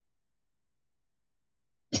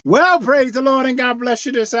Well, praise the Lord and God bless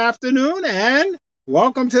you this afternoon, and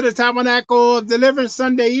welcome to the Tabernacle of Deliverance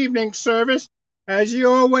Sunday evening service. As you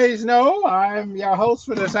always know, I'm your host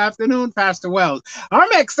for this afternoon, Pastor Wells. I'm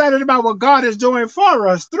excited about what God is doing for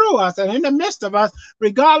us, through us, and in the midst of us,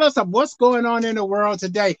 regardless of what's going on in the world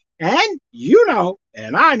today. And you know,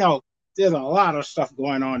 and I know, there's a lot of stuff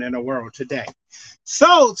going on in the world today.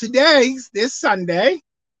 So this Sunday,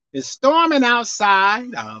 it's storming outside.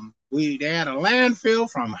 They had a landfill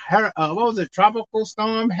from what was it, Tropical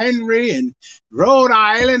Storm Henry and Rhode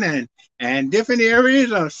Island, and different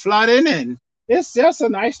areas are flooding, and it's just a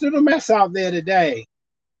nice little mess out there today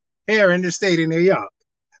here in the state of New York.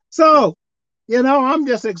 So, I'm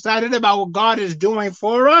just excited about what God is doing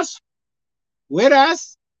for us, with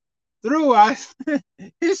us, through us.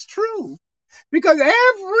 It's true. Because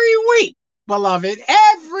every week, beloved,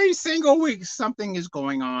 every single week, something is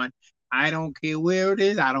going on. I don't care where it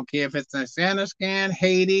is. I don't care if it's in Afghanistan,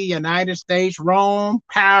 Haiti, United States, Rome,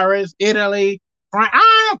 Paris, Italy, France.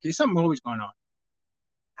 I don't care. Something always going on.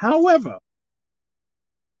 However,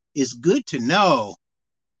 it's good to know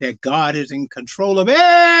that God is in control of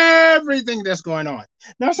everything that's going on.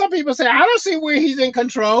 Now, some people say, I don't see where he's in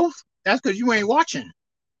control. That's because you ain't watching.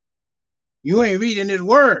 You ain't reading his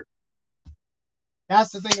word.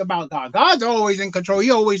 That's the thing about God. God's always in control.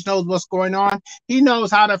 He always knows what's going on. He knows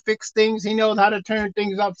how to fix things. He knows how to turn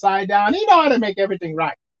things upside down. He knows how to make everything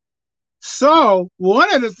right. So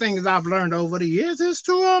one of the things I've learned over the years is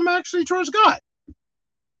to actually trust God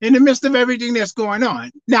in the midst of everything that's going on.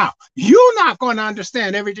 Now, you're not going to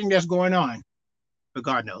understand everything that's going on, but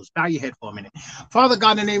God knows. Bow your head for a minute. Father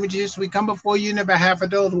God, in the name of Jesus, we come before you on behalf of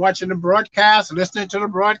those watching the broadcast, listening to the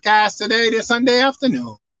broadcast today, this Sunday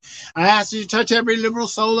afternoon. I ask you to touch every liberal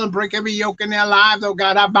soul and break every yoke in their lives. Oh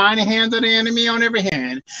God, I bind the hands of the enemy on every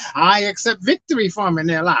hand. I accept victory from in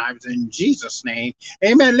their lives in Jesus' name.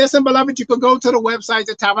 Amen. Listen, beloved, you could go to the website,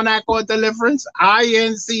 the Tabernacle of Deliverance,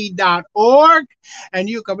 inc.org, and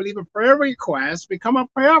you can leave a prayer request, become a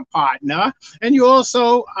prayer partner, and you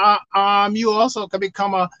also can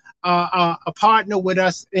become a partner with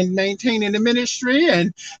us in maintaining the ministry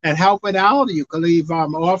and help it out. You can leave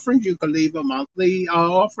offerings. You can leave a monthly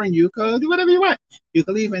offering. You can do whatever you want. You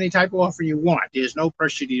can leave any type of offering you want. There's no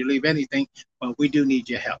pressure to leave anything, but we do need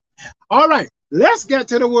your help. All right, let's get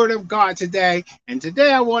to the Word of God today. And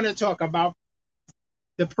today I want to talk about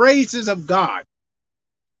the praises of God.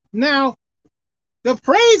 Now, the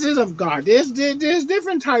praises of God. There's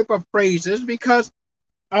different type of praises because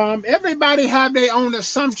everybody have their own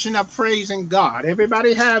assumption of praising God.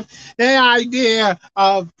 Everybody have their idea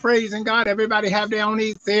of praising God. Everybody have their own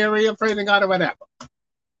theory of praising God or whatever.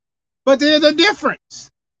 But there's a difference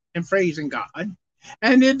in praising God.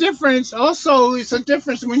 And the difference also is a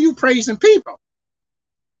difference when you praising people.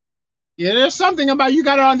 Yeah, there's something about you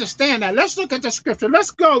got to understand that. Let's look at the scripture. Let's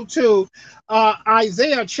go to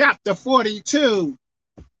Isaiah chapter 42.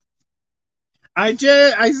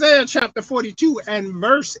 Isaiah chapter 42 and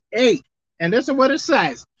verse 8. And this is what it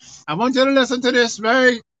says. I want you to listen to this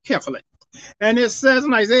very carefully. And it says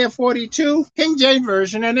in Isaiah 42, King James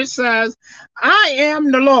Version, and it says, I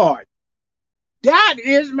am the Lord. That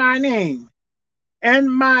is my name.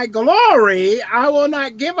 And my glory I will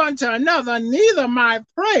not give unto another, neither my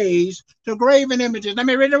praise to graven images. Let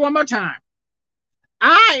me read it one more time.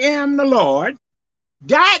 I am the Lord.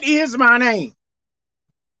 That is my name.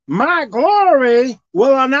 My glory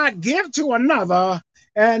will I not give to another,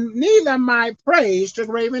 and neither my praise to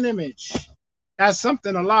graven image. That's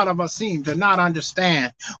something a lot of us seem to not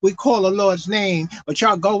understand. We call the Lord's name, but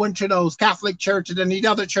y'all go into those Catholic churches and these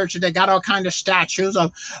other churches that got all kind of statues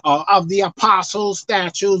of the apostles,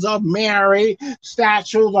 statues of Mary,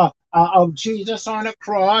 statues of Jesus on the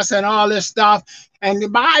cross, and all this stuff. And the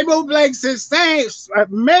Bible makes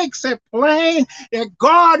it plain that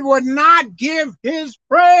God would not give his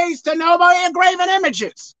praise to nobody in graven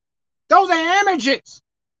images. Those are images.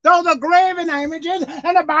 Those are graven images,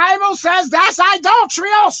 and the Bible says that's idolatry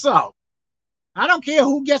also. I don't care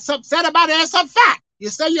who gets upset about it. It's a fact. You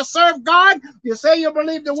say you serve God. You say you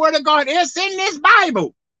believe the word of God. It's in this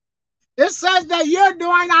Bible. It says that you're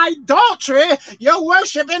doing idolatry. You're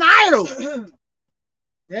worshiping idols.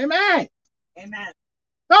 Amen. Amen.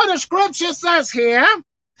 So the scripture says here,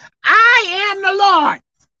 I am the Lord.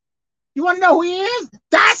 You want to know who he is?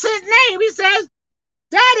 That's his name. He says,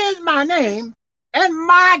 that is my name. And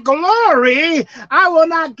my glory I will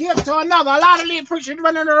not give to another. A lot of these preachers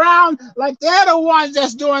running around like they're the ones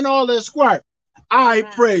that's doing all this work. I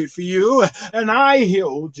prayed for you and I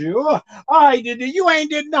healed you. I did it. You ain't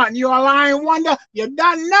did nothing. You're a lying wonder. You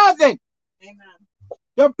done nothing. Amen.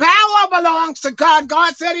 The power belongs to God.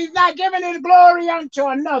 God said he's not giving his glory unto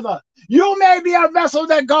another. You may be a vessel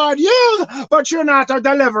that God used, but you're not the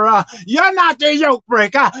deliverer. You're not the yoke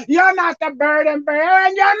breaker. You're not the burden bearer,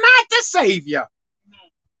 and you're not the savior.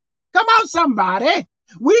 Come on, somebody.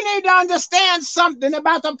 We need to understand something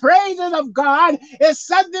about the praises of God. It's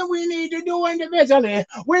something we need to do individually.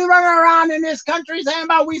 We run around in this country saying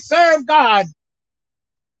about we serve God,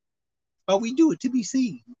 but we do it to be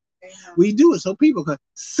seen. We do it so people can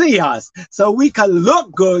see us, so we can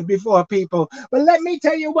look good before people. But let me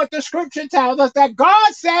tell you what the scripture tells us, that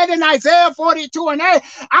God said in Isaiah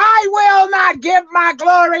 42:8, I will not give my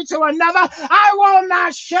glory to another. I will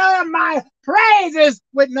not share my praises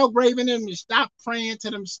with no graven image. Stop praying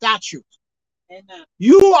to them statues. Amen.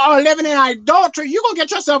 You are living in idolatry. You're going to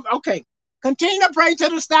get yourself, okay, continue to pray to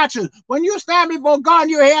the statues. When you stand before God,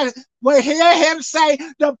 you will hear him say,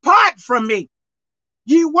 depart from me.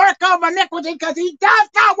 You work of iniquity, because he does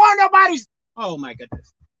not want nobody's. Oh my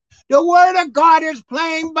goodness. The word of God is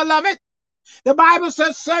plain, beloved. The Bible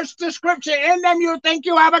says, search the scripture. In them you think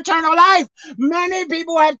you have eternal life. Many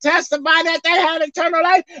people have testified that they had eternal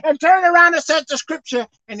life and turned around and searched the scripture,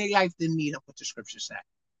 and their life didn't meet up what the scripture said.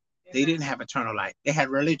 Yeah. They didn't have eternal life. They had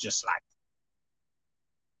religious life.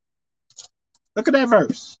 Look at that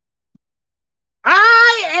verse.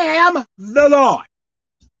 I am the Lord.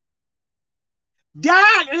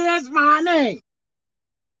 That is my name.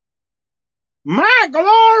 My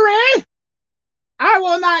glory, I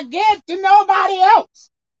will not give to nobody else.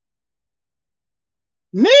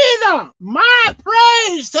 Neither my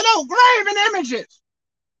praise to no graven images.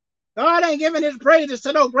 God ain't giving his praises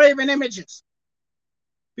to no graven images.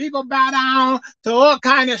 People bow down to all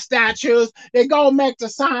kinds of statues. They go make the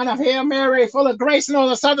sign of Hail Mary, full of grace, and all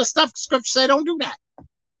this other stuff. Scripture say don't do that.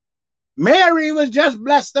 Mary was just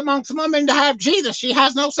blessed amongst women to have Jesus. She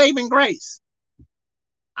has no saving grace.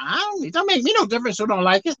 It don't make me no difference who don't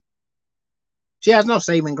like it. She has no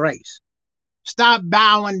saving grace. Stop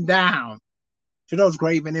bowing down to those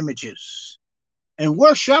graven images and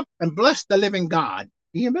worship and bless the living God,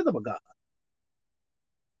 the invisible God.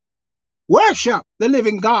 Worship the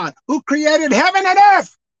living God who created heaven and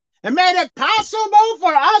earth and made it possible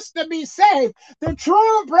for us to be saved. The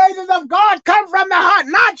true praises of God come from the heart,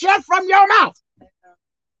 not just from your mouth.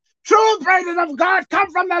 True praises of God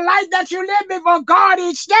come from the life that you live before God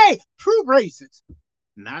each day. True praises.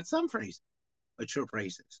 Not some praises, but true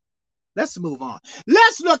praises. Let's move on.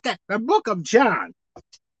 Let's look at the book of John.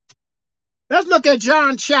 Let's look at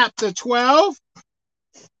John chapter 12.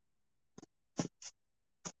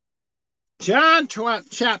 John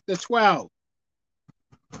chapter 12.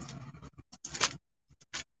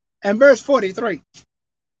 And verse 43.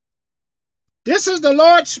 This is the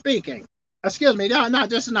Lord speaking. Excuse me. No,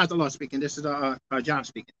 this is not the Lord speaking. This is John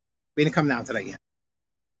speaking. We didn't come down to that yet.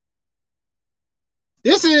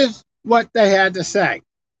 This is what they had to say.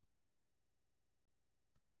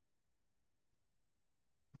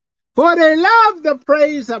 For they love the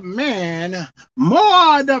praise of man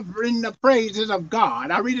more than the praises of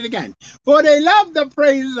God. I'll read it again. For they love the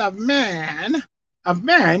praises of men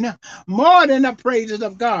more than the praises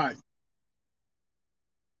of God.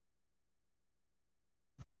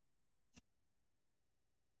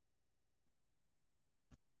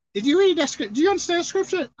 Did you read that scripture? Do you understand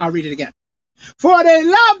scripture? I'll read it again. For they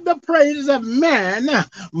love the praises of men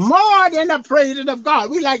more than the praises of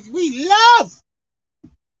God. We love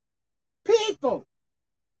people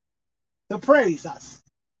to praise us.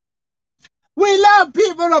 We love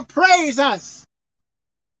people to praise us.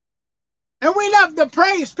 And we love to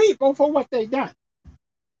praise people for what they've done.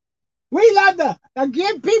 We love to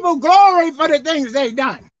give people glory for the things they've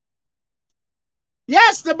done.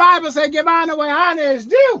 Yes, the Bible says give honor where honor is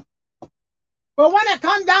due. But when it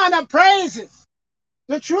comes down to praises,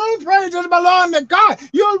 the true praises belong to God.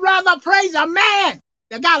 You'd rather praise a man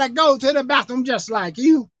that got to go to the bathroom just like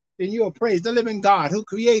you than you'll praise the living God who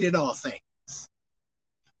created all things.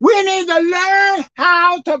 We need to learn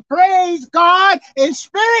how to praise God in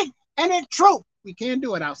spirit and in truth. We can't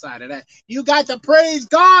do it outside of that. You got to praise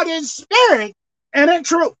God in spirit and in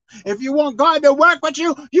truth. If you want God to work with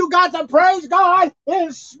you, you got to praise God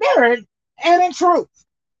in spirit and in truth.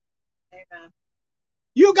 Amen.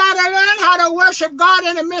 You got to learn how to worship God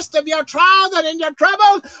in the midst of your trials and in your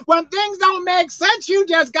troubles. When things don't make sense, you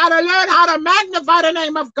just got to learn how to magnify the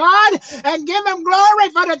name of God and give him glory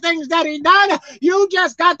for the things that he done. You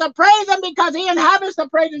just got to praise him because he inhabits the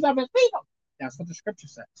praises of his people. That's what the scripture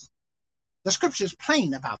says. The scripture is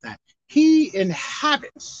plain about that. He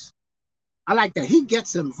inhabits. I like that. He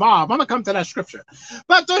gets involved. I'm going to come to that scripture.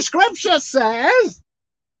 But the scripture says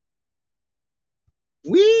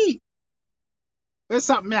we There's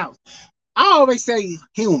something else. I always say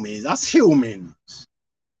humans, us humans,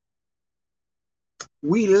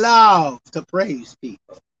 we love to praise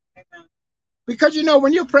people. Because you know,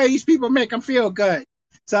 when you praise people, make them feel good.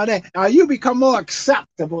 So that you become more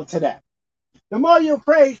acceptable to them. The more you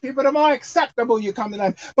praise people, the more acceptable you come to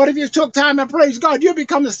them. But if you took time to praise God, you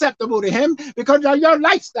become acceptable to Him because your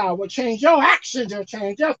lifestyle will change, your actions will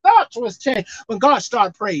change, your thoughts will change when God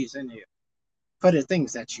starts praising you for the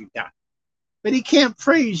things that you've done. But He can't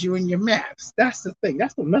praise you in your mess. That's the thing.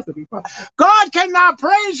 That's the method. God cannot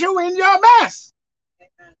praise you in your mess.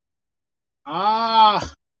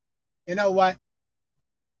 You know what?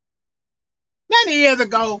 Many years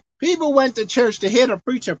ago, people went to church to hear the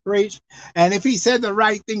preacher preach, and if he said the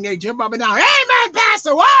right thing, they jump up and down. Amen,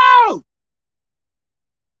 Pastor! Whoa!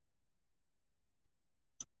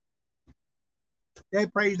 They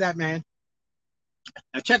praise that man.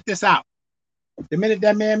 Now check this out. The minute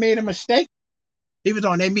that man made a mistake, he was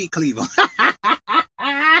on their meat cleaver.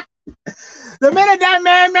 The minute that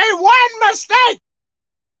man made one mistake,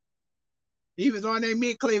 he was on their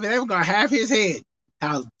meat cleaver. They were going to have his head.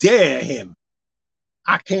 How dare him?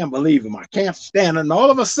 I can't believe him. I can't stand him. All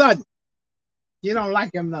of a sudden, you don't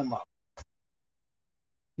like him no more.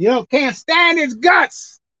 You can't stand his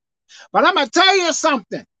guts. But I'm going to tell you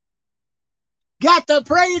something. Got the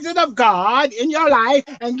praises of God in your life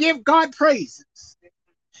and give God praises.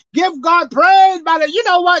 Give God praise by the, you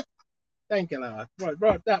know what? Thank you, Lord.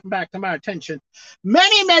 Brought that back to my attention.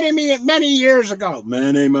 Many years ago,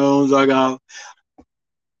 many moons ago,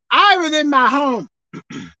 I was in my home.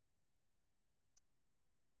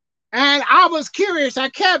 And I was curious. I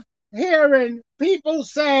kept hearing people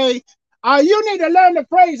say, you need to learn to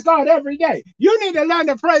praise God every day. You need to learn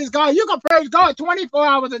to praise God. You can praise God 24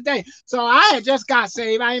 hours a day. So I had just got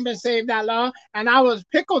saved. I ain't been saved that long. And I was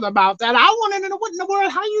pickled about that. I wanted to know what in the world,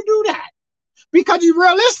 how you do that? Because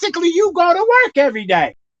realistically, you go to work every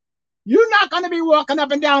day. You're not going to be walking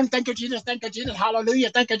up and down, thank you, Jesus, hallelujah,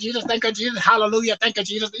 thank you, Jesus, hallelujah, thank you,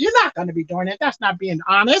 Jesus. You're not going to be doing it. That's not being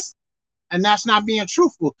honest. And that's not being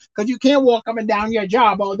truthful, because you can't walk up and down your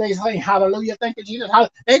job all day saying, hallelujah, thank you, Jesus.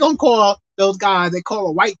 They're going to call those guys, they call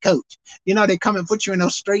a white coach. You know, they come and put you in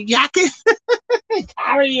those straight jackets,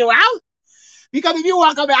 carry you out. Because if you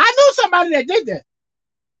walk up, I knew somebody that did that.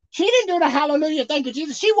 She didn't do the hallelujah, thank you,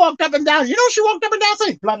 Jesus. She walked up and down. You know, she walked up and down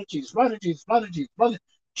saying, blood of Jesus, blood of Jesus, blood of Jesus, blood of Jesus.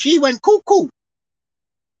 She went cuckoo.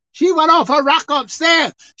 She went off her rock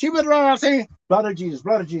upstairs. She was around saying, blood of Jesus,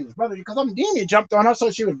 blood of Jesus, blood of Jesus. Because some demon jumped on her,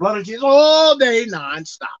 so she was blood of Jesus all day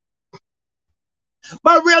nonstop.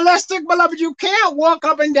 But realistic, beloved, you can't walk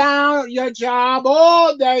up and down your job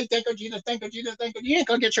all day. Thank you, Jesus, thank you, Jesus, thank you. You ain't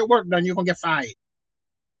going to get your work done. You're going to get fired.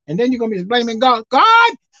 And then you're going to be blaming God.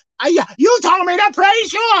 God, you told me to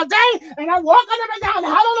praise you all day, and I'm walking up and down.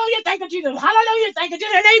 Hallelujah, thank you, Jesus. Hallelujah, thank you,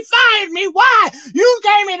 Jesus. And they fired me. Why? You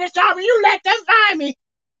gave me this job, and you let them fire me.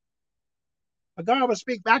 But God will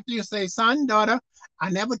speak back to you and say, son, daughter,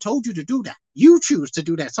 I never told you to do that. You choose to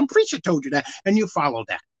do that. Some preacher told you that, and you followed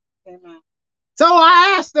that. Amen. So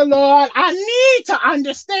I asked the Lord, I need to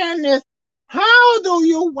understand this.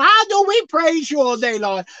 Why do we praise you all day,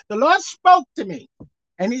 Lord? The Lord spoke to me,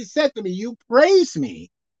 and He said to me, you praise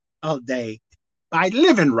me all day by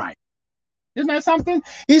living right. Isn't that something?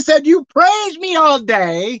 He said, you praise me all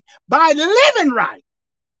day by living right.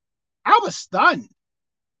 I was stunned.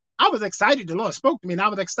 I was excited the Lord spoke to me, and I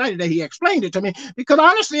was excited that He explained it to me, because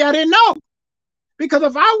honestly, I didn't know. Because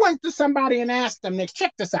if I went to somebody and asked them,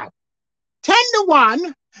 check this out, 10 to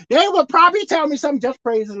 1, they would probably tell me something, just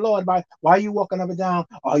praise the Lord. Why are you walking up and down?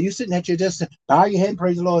 Are you sitting at your desk? Bow your head and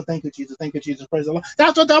praise the Lord. Thank you, Jesus. Thank you, Jesus. Praise the Lord.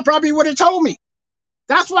 That's what they probably would have told me.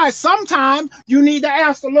 That's why sometimes you need to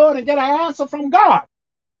ask the Lord and get an answer from God.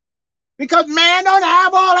 Because man don't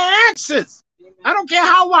have all the answers. I don't care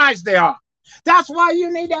how wise they are. That's why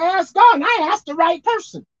you need to ask God. And I asked the right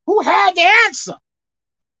person who had the answer.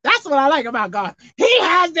 That's what I like about God. He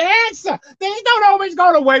has the answer. Things don't always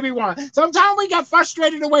go the way we want. Sometimes we get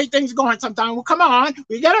frustrated the way things are going. Sometimes, well, come on,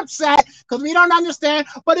 we get upset because we don't understand.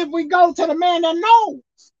 But if we go to the man that knows,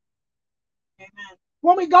 amen.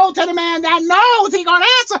 When we go to the man that knows, He's going to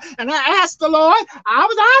answer. And I asked the Lord, I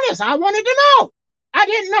was honest. I wanted to know. I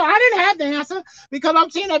didn't know. I didn't have the answer because I'm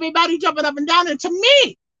seeing everybody jumping up and down. And to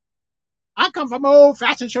me, I come from an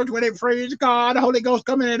old-fashioned church where they praise God, the Holy Ghost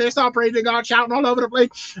coming in, they start praising God, shouting all over the place.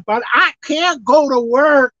 But I can't go to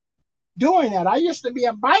work doing that. I used to be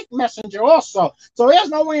a bike messenger also. So there's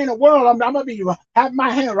no way in the world I'm going to be having my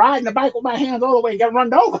hand riding the bike with my hands all the way and get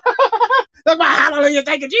run over. That's my hallelujah,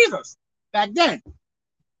 thank you, Jesus. Back then.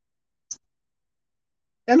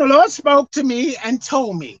 And the Lord spoke to me and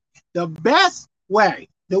told me the best way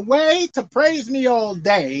The way to praise me all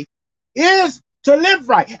day is to live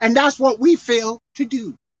right. And that's what we fail to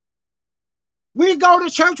do. We go to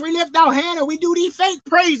church, we lift our hand, and we do these fake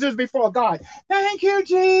praises before God. Thank you,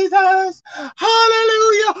 Jesus.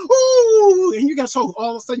 Hallelujah. Ooh. And you get so,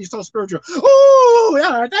 all of a sudden, you're so spiritual. Ooh,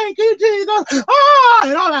 yeah, thank you, Jesus. Ah,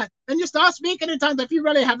 and all that. And you start speaking in tongues. If you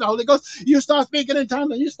really have the Holy Ghost, you start speaking in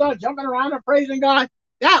tongues and you start jumping around and praising God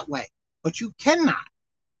that way. But you cannot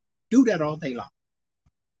do that all day long.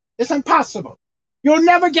 It's impossible. You'll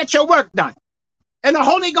never get your work done. And the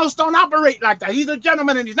Holy Ghost don't operate like that. He's a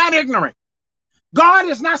gentleman and he's not ignorant. God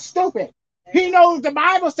is not stupid. He knows the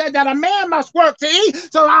Bible said that a man must work to eat.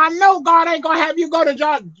 So I know God ain't going to have you go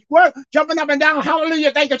to work, jumping up and down.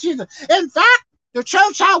 Hallelujah. Thank you, Jesus. In fact, the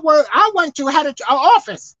church I went to had an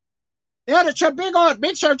office. They had a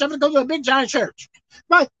big church. I'm going to go to a big giant church.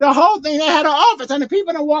 But the whole thing, they had an office. And the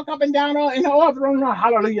people that walk up and down in the office running around,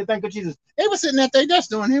 hallelujah, thank you, Jesus. They were sitting at their desk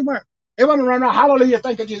doing their work. They wasn't running around, hallelujah,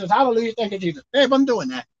 thank you, Jesus. Hallelujah, thank you, Jesus. They wasn't doing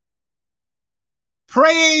that.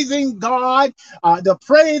 Praising God, the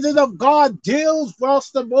praises of God deals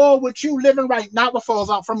first of all with you living right, not what falls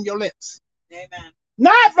out from your lips. Amen.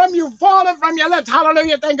 Not from you falling from your lips.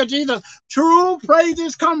 Hallelujah, thank you, Jesus. True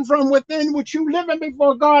praises come from within, which you living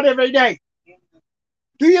before God every day. Amen.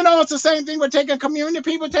 Do you know it's the same thing with taking communion?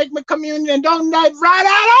 People take communion and don't live right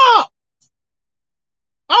at all.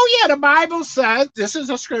 Oh yeah, the Bible says, this is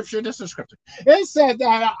a scripture. It said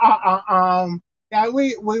that that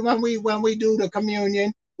when we do the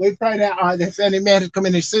communion, we pray that if any man has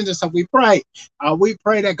committed any sins or something, we pray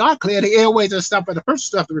that God clear the airways and stuff, but the person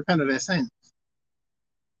still have to repent of their sins.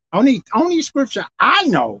 Only scripture I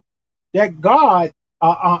know that God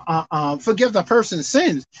forgives a person's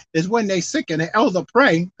sins is when they sick and the elder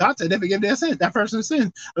pray. God said they forgive their sins. That person's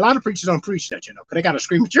sin. A lot of preachers don't preach that, because they got to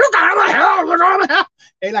scream, "You got to hell! You're going to hell!"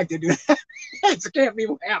 They like to do that. It scares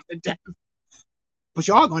people half to death. But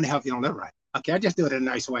you are going to hell if you don't live right. Okay, I just do it in a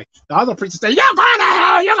nice way. The other preachers say, "You're going to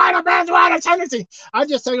hell! You're going to burn out of eternity." I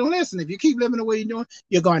just say, listen, if you keep living the way you're doing,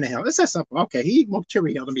 you're going to hell. It's that simple. Okay, he eat more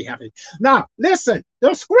Cheerios to be happy. Now, listen,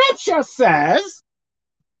 the scripture says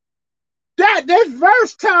that this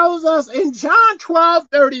verse tells us in John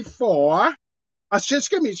 12:34,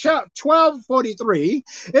 excuse me, 12:43,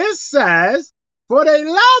 it says, "For they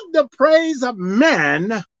love the praise of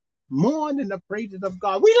men more than the praises of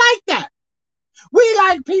God." We like that. We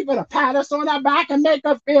like people to pat us on our back and make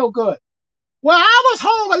us feel good. Well, I was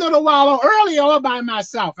home a little while earlier all by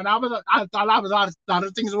myself, and I thought a lot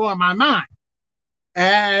of things were on my mind.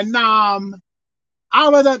 And I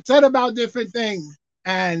was upset about different things.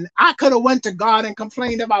 And I could have went to God and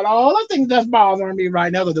complained about all the things that's bothering me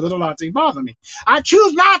right now, because there was a lot of things bothering me. I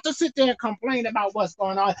choose not to sit there and complain about what's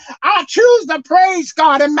going on. I choose to praise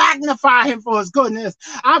God and magnify him for his goodness.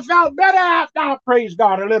 I felt better after I praised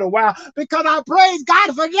God a little while, because I praised God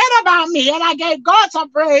to forget about me, and I gave God some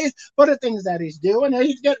praise for the things that he's doing and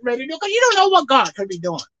he's getting ready to do, because you don't know what God could be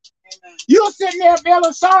doing. You're sitting there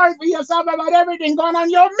feeling sorry for yourself about everything going on.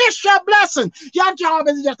 You'll miss your blessing. Your job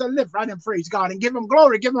is just to live right and praise God and give him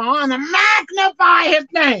glory, give him honor, magnify his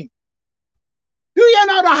name. Do you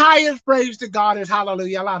know the highest praise to God is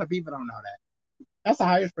hallelujah? A lot of people don't know that. That's the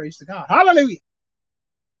highest praise to God. Hallelujah.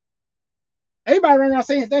 Everybody right now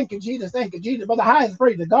saying, "Thank you, Jesus, thank you, Jesus." But the highest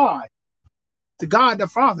praise to God the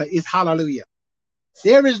Father, is hallelujah.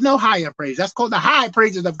 There is no higher praise. That's called the high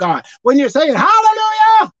praises of God. When you're saying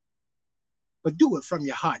hallelujah, but do it from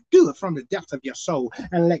your heart. Do it from the depths of your soul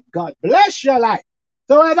and let God bless your life.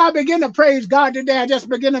 So as I begin to praise God today, I just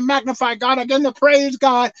begin to magnify God. I begin to praise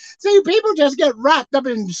God. See, people just get wrapped up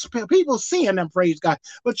in people seeing them praise God.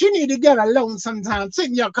 But you need to get alone sometimes. Sit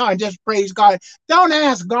in your car and just praise God. Don't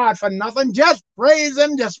ask God for nothing. Just praise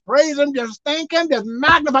him. Just praise him. Just thank him. Just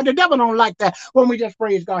magnify. The devil don't like that when we just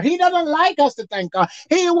praise God. He doesn't like us to thank God.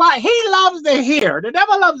 He loves to hear. The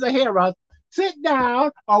devil loves to hear us sit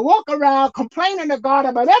down or walk around complaining to God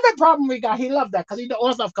about every problem we got. He loves that because he's the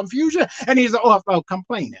author of confusion and he's the author of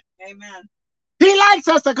complaining. Amen. He likes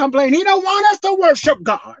us to complain. He don't want us to worship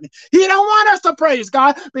God. He don't want us to praise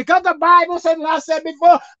God, because the Bible said, and I said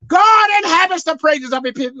before, God inhabits the praises of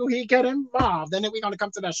the people he get involved. And then we're going to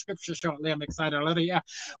come to that scripture shortly. I'm excited a little, yeah.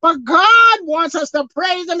 But God wants us to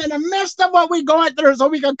praise him in the midst of what we're going through so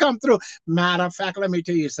we can come through. Matter of fact, let me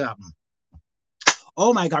tell you something.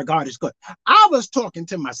 Oh my God, God is good. I was talking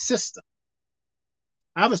to my sister.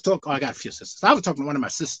 I got a few sisters. I was talking to one of my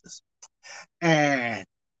sisters. And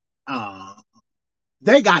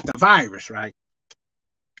they got the virus, right?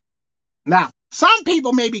 Now, some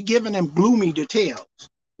people may be giving them gloomy details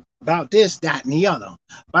about this, that, and the other.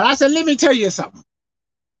 But I said, let me tell you something.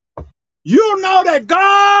 You know that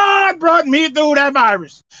God brought me through that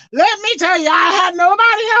virus. Let me tell you, I had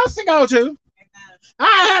nobody else to go to.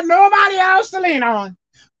 I had nobody else to lean on.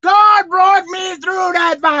 God brought me through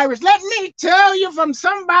that virus. Let me tell you from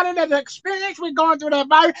somebody that experienced with going through that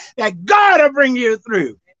virus that God will bring you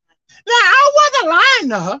through. Now, I wasn't lying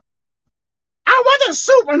to her. I wasn't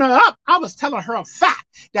souping her up. I was telling her a fact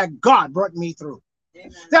that God brought me through.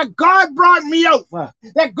 Amen. That God brought me over.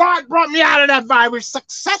 That God brought me out of that virus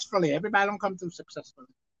successfully. Everybody don't come through successfully.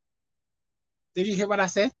 Did you hear what I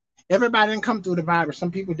said? Everybody didn't come through the virus.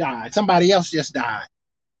 Some people died. Somebody else just died.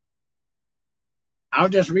 I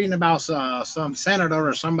was just reading about some senator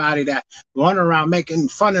or somebody that went around making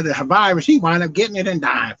fun of the virus. He wound up getting it and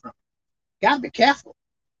dying from it. Gotta be careful.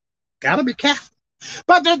 Gotta be careful.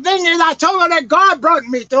 But the thing is, I told her that God brought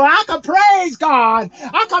me through. I could praise God.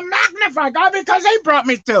 I could magnify God because He brought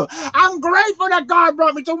me through. I'm grateful that God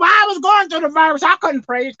brought me through. While I was going through the virus, I couldn't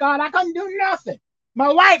praise God. I couldn't do nothing. My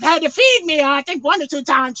wife had to feed me, I think 1 or 2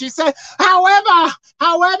 times. She said, however,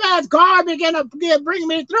 as God began to bring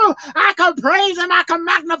me through, I can praise Him, I can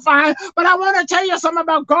magnify Him. But I want to tell you something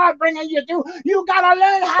about God bringing you through. You got to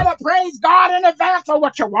learn how to praise God in advance for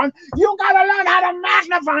what you want. You got to learn how to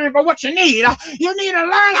magnify Him for what you need. You need to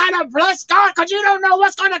learn how to bless God because you don't know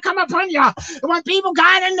what's going to come upon you. When people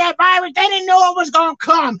got in that virus, they didn't know it was going to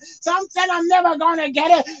come. Some said, I'm never going to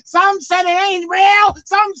get it. Some said it ain't real.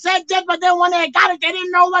 Some said this, but then when they got it, they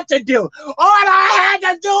didn't know what to do. All I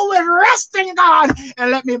had to do was rest in God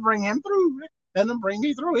and let me bring Him through. Let Him bring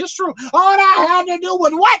me through. It's true. All I had to do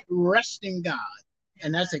was what? Rest in God.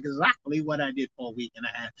 And that's exactly what I did for a week and a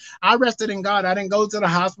half. I rested in God. I didn't go to the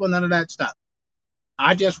hospital, none of that stuff.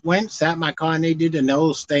 I just went, sat in my car, and they did the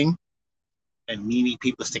nose thing. And meanie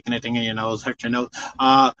people sticking a thing in your nose, hurt your nose.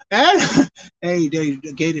 And hey, they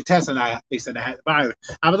gave the test, and they said I had the virus.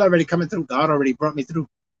 I was already coming through. God already brought me through.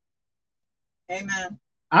 Amen.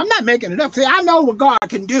 I'm not making it up. See, I know what God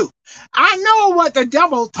can do. I know what the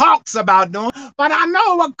devil talks about doing, but I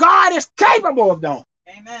know what God is capable of doing.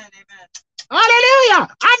 Amen. Amen. Hallelujah.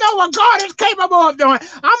 I know what God is capable of doing.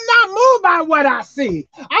 I'm not moved by what I see.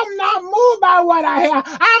 I'm not moved by what I hear.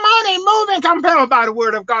 I'm only moved and compelled by the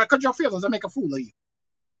word of God because your feelings will make a fool of you.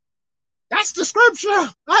 That's the scripture.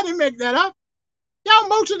 I didn't make that up. Your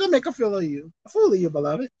emotions will make a fool of you,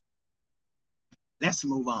 beloved. Let's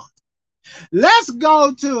move on. Let's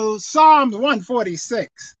go to Psalms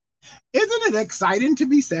 146. Isn't it exciting to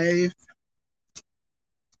be saved?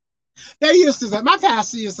 They used to say, my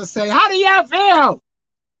pastor used to say, how do you feel?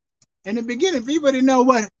 In the beginning, people didn't know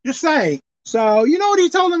what to say. So you know what he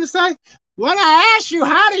told them to say? When I ask you,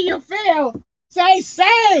 how do you feel? Say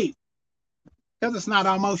saved. Because it's not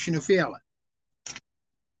our emotional feeling.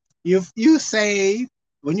 You save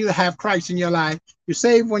when you have Christ in your life. You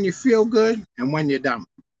save when you feel good and when you're dumb.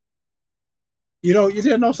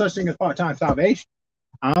 There's no such thing as part-time salvation.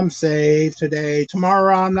 I'm saved today.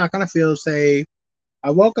 Tomorrow I'm not going to feel saved. I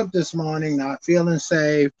woke up this morning not feeling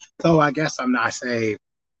saved, so I guess I'm not saved.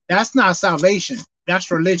 That's not salvation. That's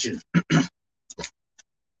religion. I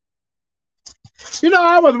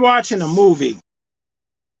was watching a movie.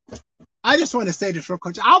 I just want to say this real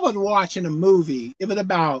quick. I was watching a movie. It was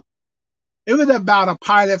about a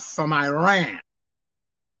pilot from Iran. A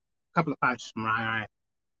couple of pilots from Iran.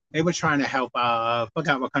 They were trying to help,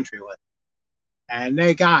 forgot what country it was. And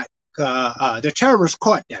they got, the terrorists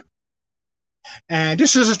caught them. And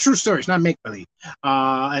this is a true story. It's not make-believe.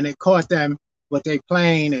 And they caught them with a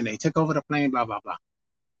plane, and they took over the plane, blah, blah, blah.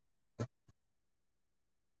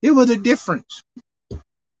 It was a difference.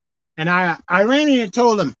 And Iranian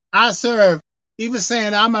told him, he was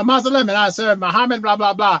saying, I'm a Muslim, and I serve Muhammad, blah,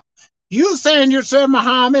 blah, blah. You saying you serve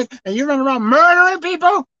Muhammad, and you run around murdering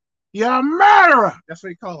people? You're a murderer. That's what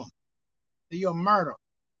he called him. You're a murderer.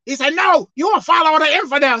 He said, no, you will follow the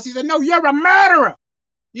infidels. He said, no, you're a murderer.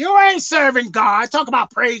 You ain't serving God. Talk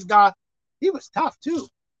about praise God. He was tough too.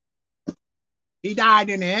 He died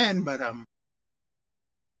in the end, but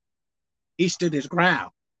he stood his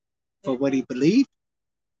ground for what he believed,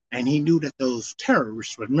 and he knew that those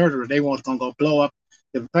terrorists were murderers. They weren't going to go blow up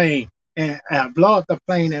the plane and blow up the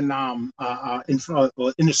plane in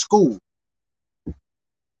the school.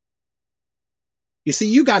 You see,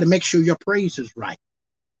 you got to make sure your praise is right.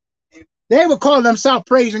 They would call themselves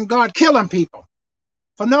praising God, killing people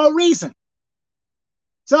for no reason.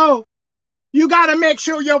 So you got to make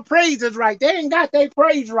sure your praise is right. They ain't got their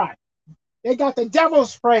praise right. They got the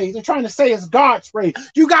devil's praise. They're trying to say it's God's praise.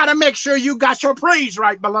 You got to make sure you got your praise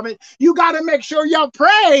right, beloved. You got to make sure your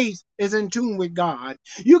praise is in tune with God.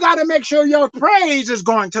 You got to make sure your praise is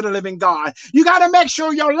going to the living God. You got to make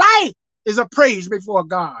sure your life is a praise before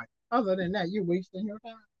God. Other than that, you're wasting your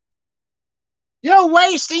time. You're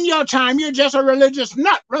wasting your time. You're just a religious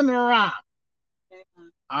nut running around.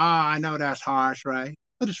 Ah, I know that's harsh, right?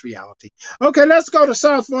 But it's reality. Okay, let's go to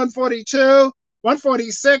Psalms 142,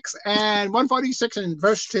 146, and 146 in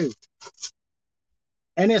verse 2.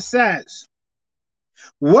 And it says,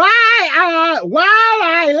 while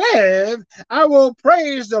I live, I will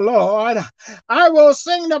praise the Lord. I will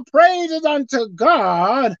sing the praises unto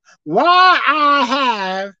God while I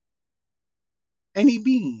have any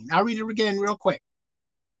being. I'll read it again real quick.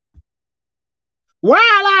 While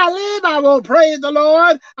I live, I will praise the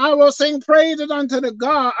Lord. I will sing praises unto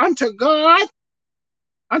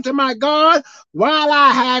my God, while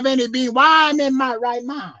I have any being. While I'm in my right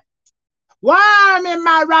mind. While I'm in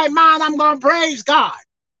my right mind, I'm going to praise God.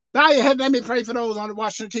 Bow your head, let me pray for those on the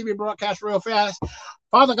Washington TV broadcast real fast.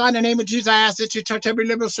 Father God, in the name of Jesus, I ask that you touch every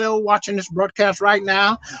living soul watching this broadcast right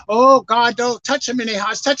now. Oh, God, don't touch them in their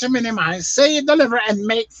hearts, touch them in their minds. Save, deliver, and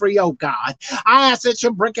make free, oh, God. I ask that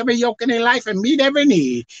you break every yoke in their life and meet every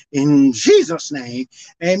need. In Jesus' name,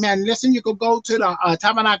 amen. Listen, you could go to the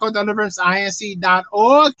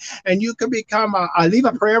tabernacledeliverance.inc.org, and you could become leave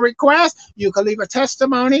a prayer request. You could leave a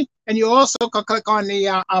testimony, and you also could click on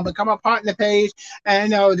the Become a Partner page,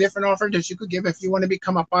 and different offers that you could give if you want to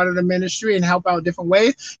become a part of the ministry and help out different ways.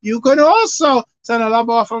 You could also send a love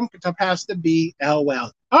offering to Pastor B.L.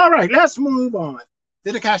 Wells. All right, let's move on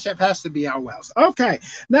to the Cash App Pastor B.L. Wells. Okay,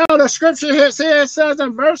 now the scripture here says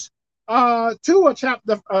in verse 2 of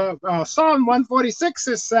chapter Psalm 146,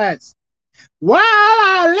 it says, while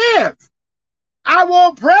I live, I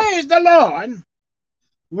will praise the Lord.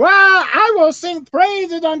 While I will sing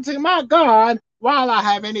praises unto my God while I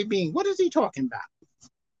have any being. What is he talking about?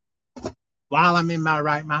 While I'm in my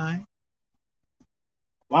right mind.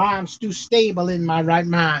 While I'm still stable in my right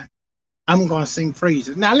mind, I'm going to sing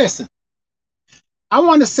praises. Now listen, I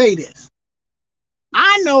want to say this.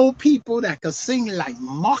 I know people that could sing like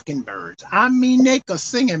mockingbirds. I mean, they could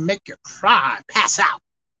sing and make you cry, pass out.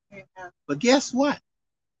 But guess what?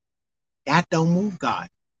 That don't move God.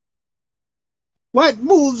 What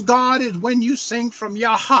moves God is when you sing from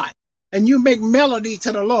your heart and you make melody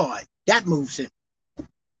to the Lord. That moves him.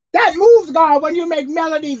 That moves God when you make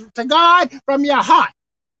melody to God from your heart.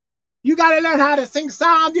 You got to learn how to sing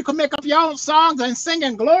psalms. You can make up your own songs and sing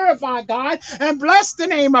and glorify God and bless the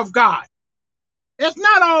name of God. It's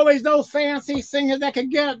not always those fancy singers that can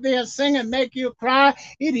get up there and sing and make you cry.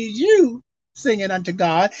 It is you singing unto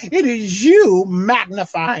God. It is you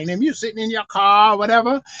magnifying him. You sitting in your car or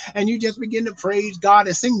whatever, and you just begin to praise God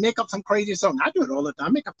and sing, make up some crazy song. I do it all the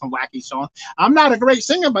time, make up some wacky songs. I'm not a great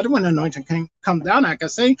singer, but when the anointing comes down, I can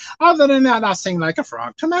sing. Other than that, I sing like a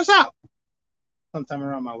frog to myself. Sometime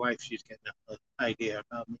around my wife, she's getting an idea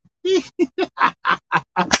about me.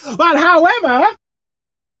 But however,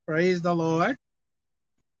 praise the Lord.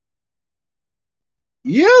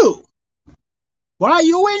 You, while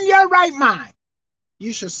you in your right mind,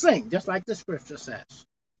 you should sing, just like the scripture says.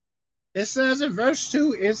 It says in verse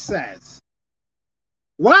 2, it says,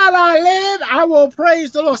 while I live, I will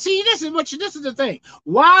praise the Lord. See, this is the thing.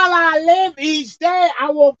 While I live each day,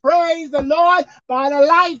 I will praise the Lord. By the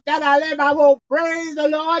life that I live, I will praise the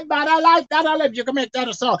Lord. By the life that I live, you can make that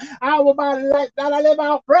a song. By the life that I live,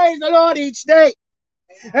 I'll praise the Lord each day.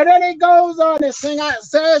 And then it goes on and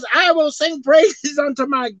says, I will sing praises unto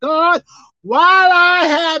my God while I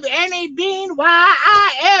have any being, while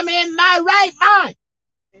I am in my right mind.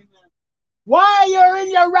 While you're in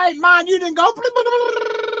your right mind, you didn't go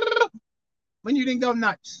when you didn't go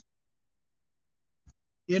nuts.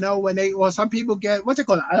 You know, when some people get, what's it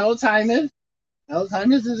called? Alzheimer's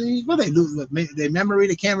disease. What they lose with their memory,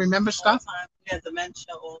 they can't remember stuff. Yeah,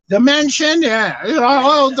 dementia. Dementia, yeah. You know,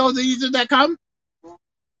 all those diseases that come.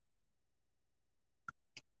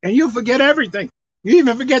 And you forget everything. You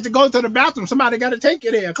even forget to go to the bathroom. Somebody got to take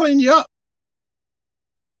you there, clean you up.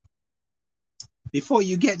 Before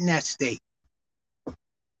you get in that state,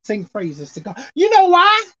 sing praises to God. You know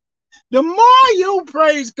why? The more you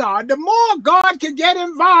praise God, the more God can get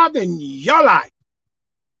involved in your life.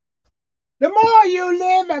 The more you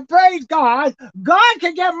live and praise God, God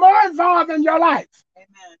can get more involved in your life.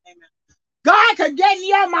 Amen. Amen. God can get in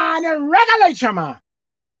your mind and regulate your mind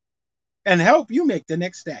and help you make the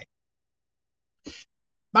next day.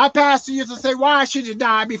 My pastor used to say, why should you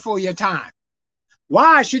die before your time?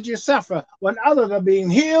 Why should you suffer when others are being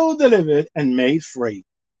healed, delivered, and made free?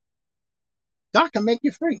 God can make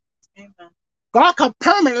you free. Amen. God can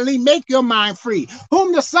permanently make your mind free.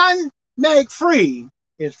 Whom the Son make free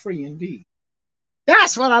is free indeed.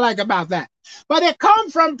 That's what I like about that. But it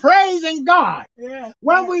comes from praising God. Yeah.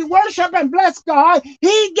 When we worship and bless God,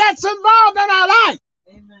 he gets involved in our life.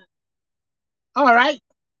 Amen. All right.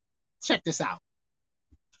 Check this out.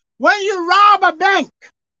 When you rob a bank,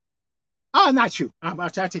 oh, not you,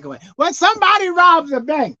 I'll take away. When somebody robs a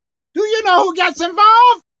bank, do you know who gets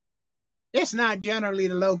involved? It's not generally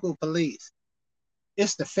the local police.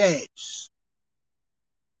 It's the feds.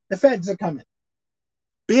 The feds are coming.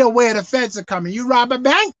 Be aware the feds are coming. You rob a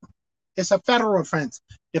bank, it's a federal offense.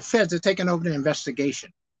 The feds are taking over the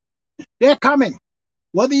investigation. They're coming,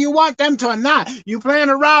 whether you want them to or not. You plan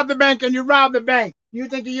to rob the bank and you rob the bank. You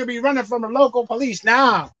think you'll be running from the local police.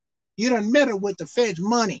 Now, you done meddle with the feds'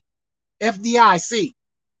 money. FDIC,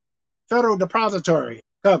 Federal Depository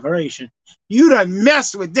Corporation. You done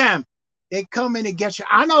mess with them. They come in and get you.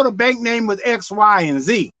 I know the bank name was X, Y, and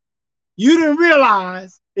Z. You didn't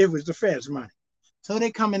realize it was the feds' money. So they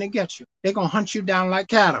come in and get you. They're going to hunt you down like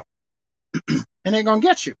cattle. And they're going to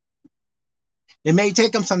get you. It may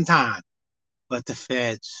take them some time. But the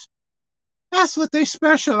feds, that's what they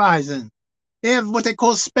specialize in. They have what they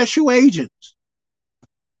call special agents.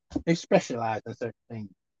 They specialize in certain things.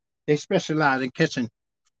 They specialize in catching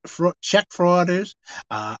check frauders,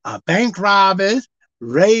 bank robbers,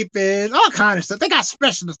 rapists, all kinds of stuff. They got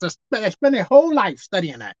specialists that spend their whole life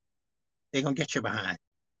studying that. They're going to get you behind.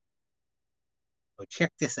 So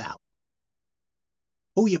check this out.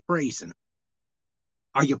 Who you praising?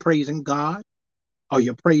 Are you praising God? Are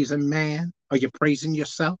you praising man? Are you praising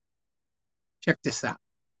yourself? Check this out.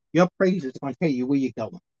 Your praise is going to tell you where you're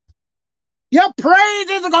going. Your praise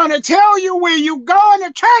is going to tell you where you're going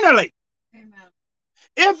eternally. Amen.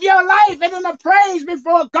 If your life isn't a praise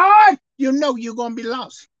before God, you know you're going to be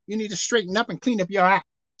lost. You need to straighten up and clean up your act.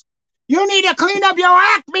 You need to clean up your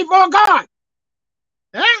act before God.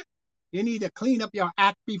 Huh? You need to clean up your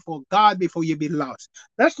act before God before you be lost.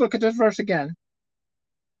 Let's look at this verse again.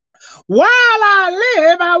 While I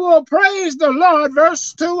live, I will praise the Lord.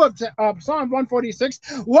 Verse 2 of Psalm 146.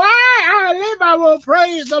 While I live, I will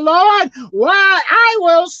praise the Lord. While I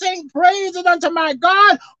will sing praises unto my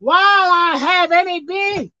God, while I have any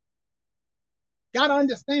being. Got to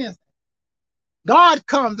understand. God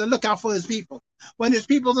comes to look out for his people. When his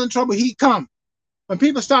people's in trouble, he comes. When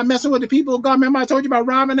people start messing with the people of God, remember I told you about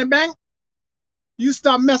robbing the bank? You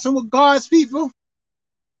start messing with God's people,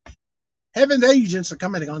 heaven's agents are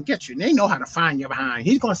coming, they're going to get you. They know how to find you behind.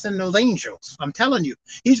 He's going to send those angels. I'm telling you,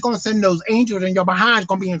 he's going to send those angels and your behind's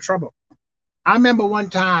going to be in trouble. I remember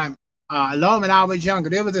one time, long when I was younger,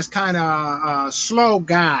 there was this kind of slow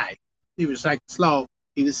guy. He was like slow.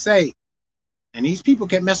 He was safe. And these people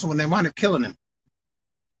kept messing with him. They wound up killing him.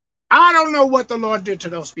 I don't know what the Lord did to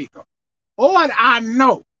those people. All I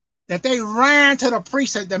know that they ran to the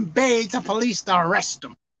precinct and begged the police to arrest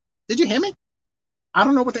them. Did you hear me? I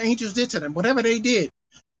don't know what the angels did to them. Whatever they did.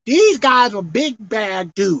 These guys were big,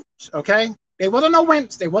 bad dudes, okay? They wasn't no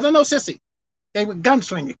wimps. They wasn't no sissy. They were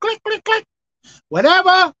gunslingers. Click, click, click.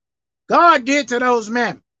 Whatever God did to those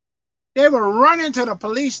men, they were running to the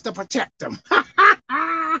police to protect them.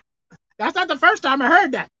 That's not the first time I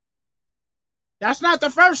heard that. That's not the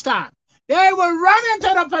first time. They were running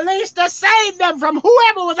to the police to save them from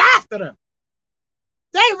whoever was after them.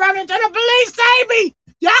 They running to the police, save me.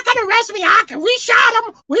 Y'all can arrest me. We shot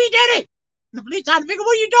him. We did it. The police trying to figure,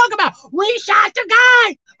 what are you talking about? We shot the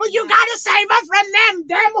guy. But you got to save us from them.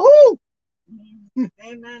 Them who?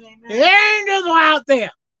 Amen. Amen. The angels were out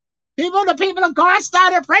there. The people of God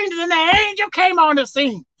started praising, and the angel came on the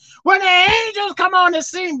scene. When the angels come on the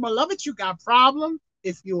scene, beloved, you got problems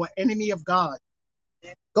if you're an enemy of God.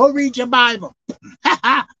 Go read your Bible.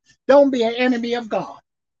 Don't be an enemy of God.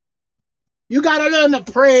 You got to learn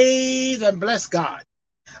to praise and bless God.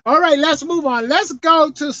 All right, let's move on. Let's go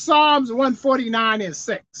to Psalms 149 and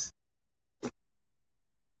 6.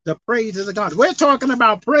 The praises of God. We're talking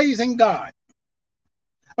about praising God.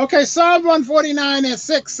 Okay, Psalm 149 and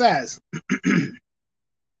 6 says,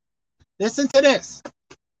 listen to this.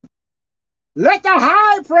 Let the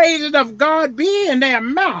high praises of God be in their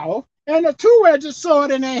mouth and a two-edged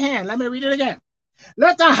sword in their hand. Let me read it again.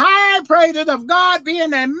 Let the high praises of God be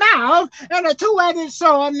in their mouth and a two-edged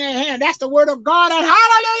sword in their hand. That's the word of God, and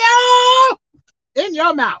hallelujah in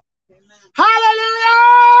your mouth. Amen.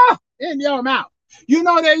 Hallelujah in your mouth. You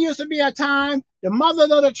know, there used to be a time the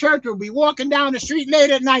mothers of the church would be walking down the street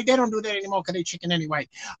late at night. They don't do that anymore because they chicken anyway.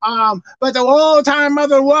 But the old time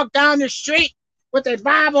mother would walk down the street with their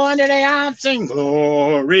Bible under their arm, sing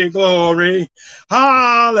glory, glory,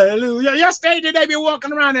 hallelujah. Yesterday they be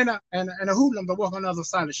walking around in a hoodlum, but walk on the other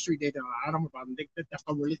side of the street. I don't know about them.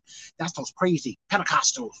 That's those crazy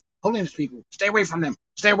Pentecostals, holiness people. Stay away from them.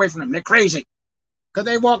 Stay away from them. They're crazy because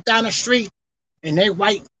they walk down the street and they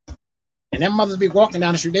white. And them mothers be walking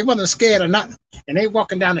down the street. They wasn't scared of nothing. And they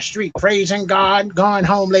walking down the street, praising God, going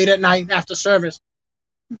home late at night after service.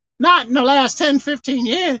 Not in the last 10, 15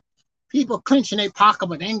 years. People clenching their pocket,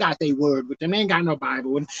 but they ain't got their word with them. They ain't got no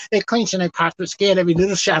Bible. And they clenching their pocket, scared every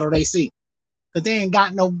little shadow they see. Because they ain't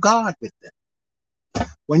got no God with them.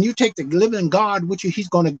 When you take the living God with you, he's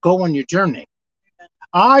going to go on your journey.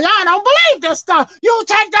 Oh, yeah, I don't believe this stuff. You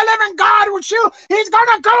take the living God with you, he's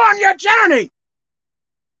going to go on your journey.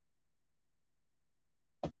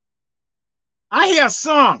 I hear a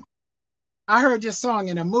song. I heard this song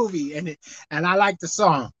in a movie, and I like the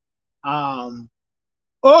song.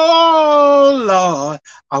 Oh, Lord,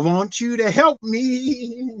 I want you to help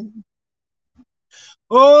me.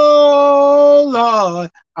 Oh,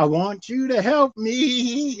 Lord, I want you to help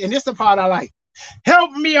me. And this is the part I like.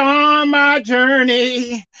 Help me on my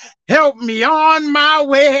journey. Help me on my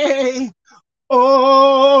way.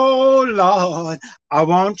 Oh, Lord, I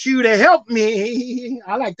want you to help me.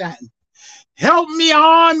 I like that. Help me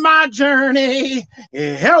on my journey.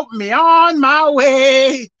 Help me on my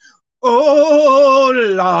way. Oh,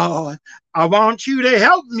 Lord, I want you to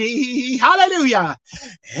help me. Hallelujah.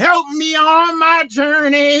 Help me on my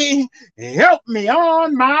journey. Help me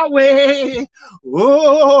on my way.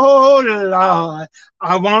 Oh, Lord,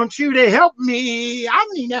 I want you to help me. I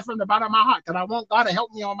mean that from the bottom of my heart because I want God to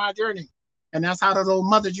help me on my journey. And that's how the old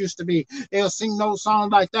mothers used to be. They'll sing those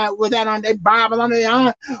songs like that with that on their Bible under their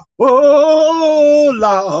arm. Oh,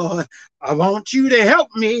 Lord, I want you to help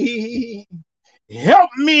me. Help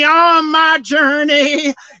me on my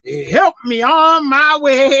journey. Help me on my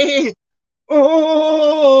way.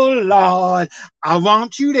 Oh, Lord, I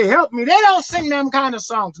want you to help me. They don't sing them kind of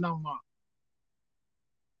songs no more.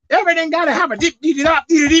 Everything got to have a deep, deep, up,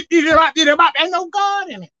 deep, deep, deep, up, deep, up. Ain't no God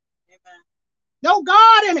in it. No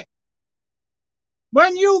God in it.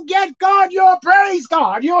 When you get God, you'll praise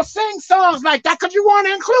God. You'll sing songs like that because you want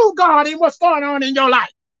to include God in what's going on in your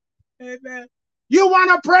life. Amen. You want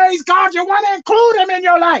to praise God. You want to include him in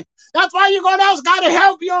your life. That's why you're going to ask God to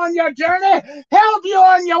help you on your journey, help you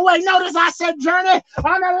on your way. Notice I said journey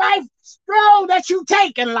on a life stroll that you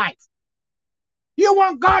take in life. You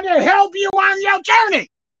want God to help you on your journey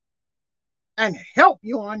and help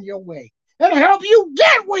you on your way and help you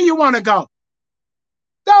get where you want to go.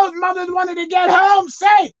 Those mothers wanted to get home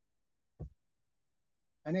safe.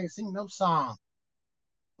 And they sing no song.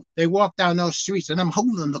 They walked down those streets and them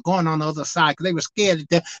hoodlums are going on the other side because they were scared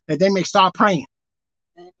that they may start praying.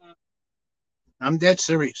 I'm dead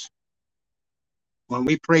serious. When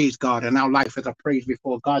we praise God and our life is a praise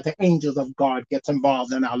before God, the angels of God gets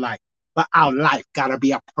involved in our life. But our life got to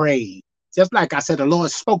be a praise. Just like I said, the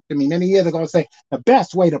Lord spoke to me many years ago and said, the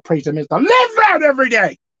best way to praise him is to live that every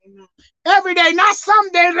day. Every day, not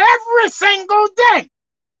some days, every single day.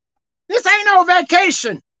 This ain't no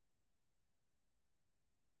vacation.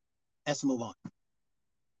 Let's move on.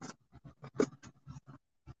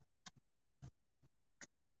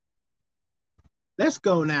 Let's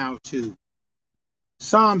go now to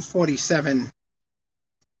Psalms 47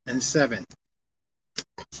 and 7.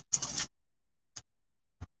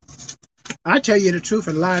 I tell you the truth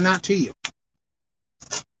and lie not to you.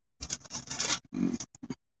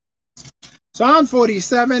 Psalm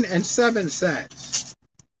 47 and 7 says,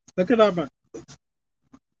 look it up.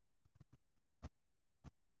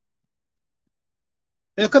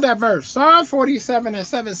 Look at that verse. Psalm 47 and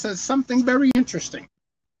 7 says something very interesting.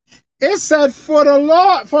 It said, for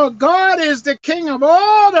God is the King of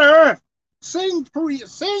all the earth. Sing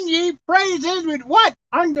ye praises with what?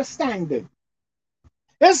 Understanding.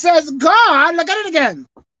 It says God, look at it again.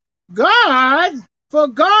 God, for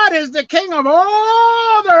God is the King of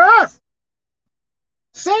all the earth.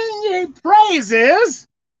 Sing ye praises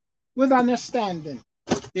with understanding.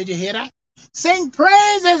 Did you hear that? Sing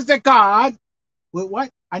praises to God with what?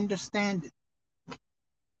 Understanding.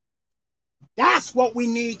 That's what we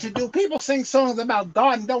need to do. People sing songs about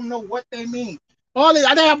God and don't know what they mean. Let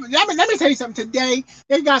me tell you something. Today,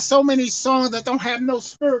 they got so many songs that don't have no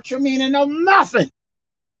spiritual meaning, no nothing.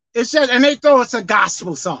 It's just, and they throw it's a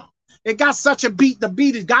gospel song. It got such a beat. The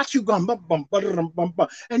beat has got you going, bum, bum, bum, bum, bum,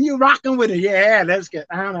 and you rocking with it. Yeah, let's get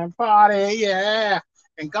down and party. Yeah,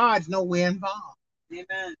 and God's nowhere involved.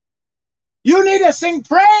 Amen. You need to sing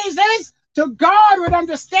praises to God with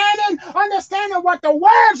understanding what the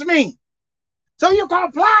words mean, so you can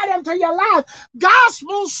apply them to your life.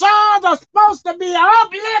 Gospel songs are supposed to be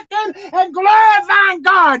uplifting and glorifying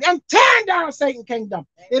God and tearing down Satan's kingdom.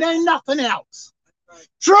 It ain't nothing else.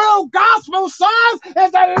 True gospel songs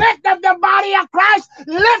is to lift up the body of Christ,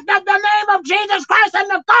 lift up the name of Jesus Christ and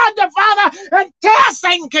the God the Father, and tear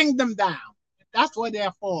Satan's kingdom down. That's what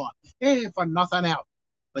they're for. It ain't for nothing else.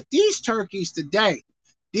 But these turkeys today,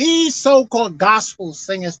 these so-called gospel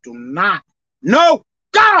singers do not know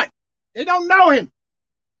God. They don't know him.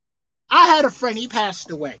 I had a friend, he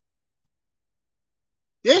passed away.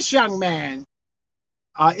 This young man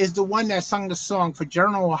is the one that sung the song for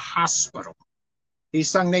General Hospital. They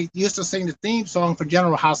used to sing the theme song for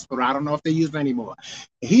General Hospital. I don't know if they use it anymore.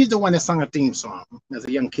 He's the one that sung a theme song as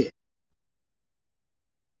a young kid.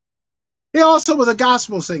 He also was a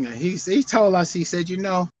gospel singer. He told us, he said,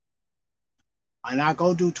 when I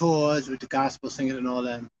go do tours with the gospel singers and all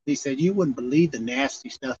that, he said, you wouldn't believe the nasty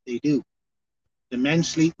stuff they do. The men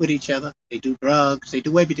sleep with each other. They do drugs. They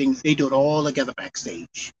do everything. They do it all together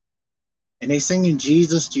backstage. And they singing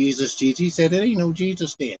Jesus, Jesus, Jesus. He said, there ain't no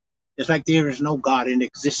Jesus there. It's like there is no God in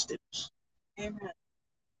existence. Amen.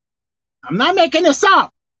 I'm not making this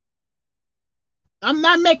up. I'm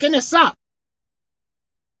not making this up.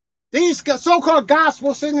 These so-called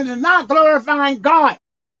gospel singers are not glorifying God.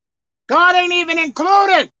 God ain't even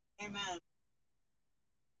included. Amen.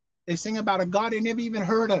 They sing about a God they never even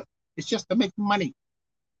heard of. It's just to make money.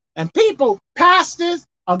 And people, pastors,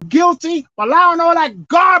 are guilty for allowing all that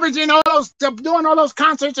garbage and doing all those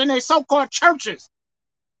concerts in their so-called churches.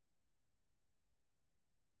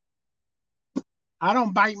 I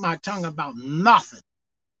don't bite my tongue about nothing.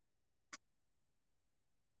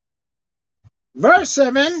 Verse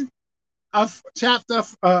 7 of chapter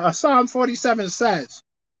Psalm 47 says,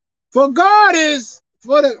 For God is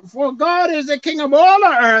the King of all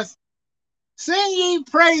the earth. Sing ye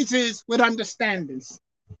praises with understandings.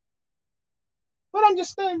 With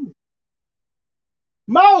understanding.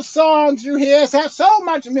 Most songs you hear have so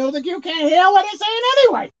much music you can't hear what they're saying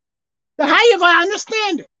anyway. So how you gonna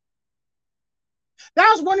understand it?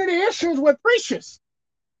 That's one of the issues with preachers.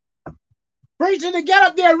 Preachers to get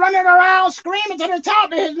up there running around screaming to the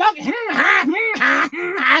top of his lungs.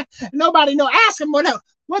 Nobody know. Ask him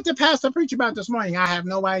what the pastor preach about this morning. I have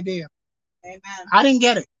no idea. Amen. I didn't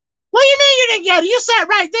get it. What do you mean you didn't get it? You sat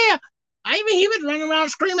right there. He was running around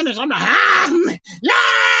screaming and something.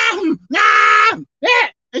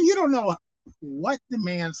 And you don't know what the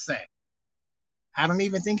man said. I don't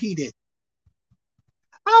even think he did.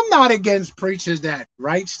 I'm not against preachers that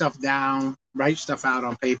write stuff down, write stuff out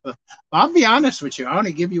on paper. But I'll be honest with you. I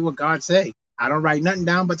only give you what God say. I don't write nothing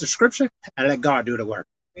down but the scripture and let God do the work.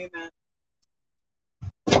 Amen.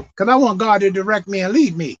 Because I want God to direct me and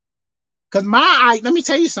lead me. Because let me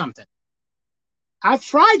tell you something. I've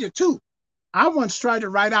tried it too. I once tried to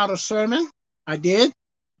write out a sermon. I did.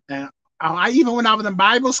 And even when I was in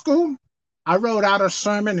Bible school, I wrote out a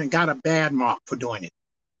sermon and got a bad mark for doing it.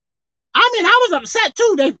 I was upset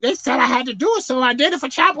too. They said I had to do it, so I did it for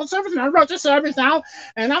chapel service, and I wrote the service out.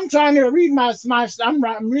 And I'm trying to read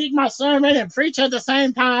I'm reading my sermon and preach at the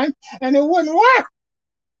same time, and it wouldn't work.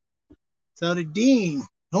 So the dean,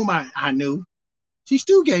 whom I knew, she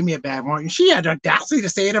still gave me a bad mark, and she had the audacity to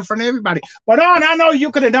say it in front of everybody. But I know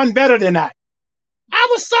you could have done better than that. I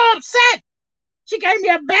was so upset. She gave me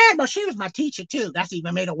a bad, but she was my teacher too. That's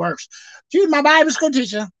even made it worse. She was my Bible school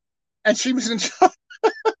teacher, and she was in charge.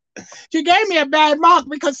 She gave me a bad mark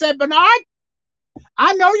because said, Bernard,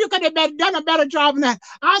 I know you could have done a better job than that.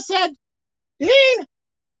 I said, Dean,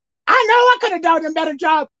 I know I could have done a better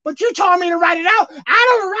job, but you told me to write it out.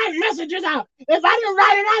 I don't write messages out. If I didn't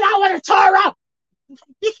write it out, I would have tore up.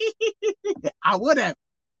 I would have.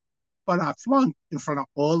 But I flunked in front of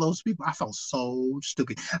all those people. I felt so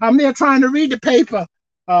stupid. I'm there trying to read the paper.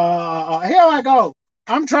 Here I go.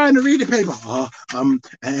 I'm trying to read the paper.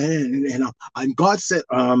 And God said,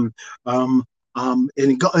 and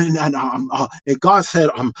God said,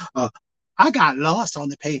 I got lost on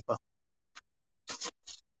the paper,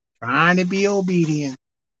 trying to be obedient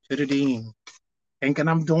to the dean, thinking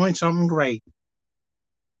I'm doing something great.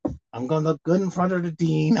 I'm gonna look good in front of the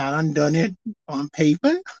dean. I done it on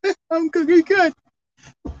paper. I'm gonna be good.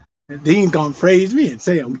 The dean's gonna praise me and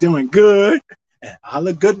say I'm doing good. And I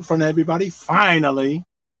look good in front of everybody. Finally,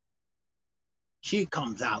 she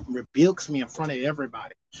comes out and rebukes me in front of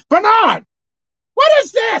everybody. Bernard, what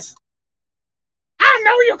is this? I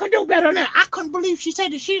know you could do better than that. I couldn't believe she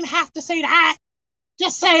said that she didn't have to say that.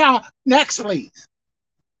 Just say, next, please.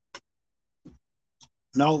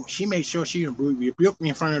 No, she made sure she rebuked me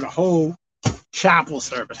in front of the whole chapel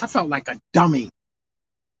service. I felt like a dummy.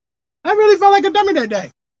 I really felt like a dummy that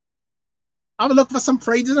day. I would look for some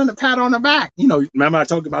praises and a pat on the back. Remember I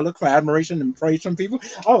told you about look for admiration and praise from people?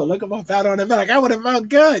 I would look for a pat on the back. I would have felt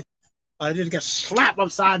good. But I didn't get slapped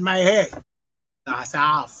upside my head. So I said,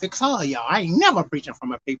 I'll fix all y'all. I ain't never preaching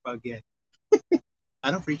from a paper again.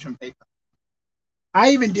 I don't preach from paper.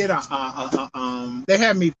 I even did they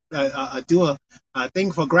had me do a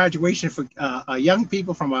thing for graduation for young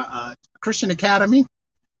people from a Christian academy.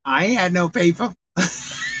 I ain't had no paper.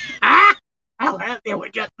 I went there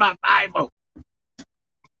with just my Bible.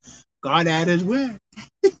 God had his way.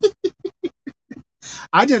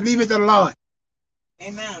 I just leave it to the Lord.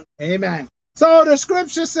 Amen. Amen. So the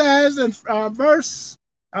scripture says in verse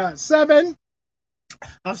 7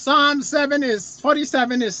 of Psalm 47,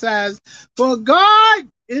 it says, for God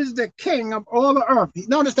is the king of all the earth.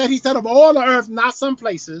 Notice that he said of all the earth, not some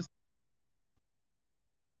places.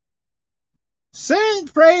 Sing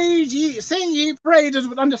ye praises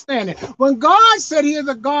with understanding. When God said he is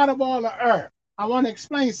the God of all the earth, I want to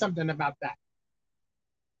explain something about that.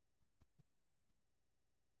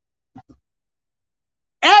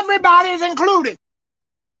 Everybody is included.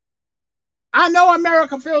 I know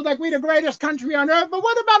America feels like we're the greatest country on earth, but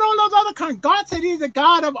what about all those other countries? God said he's the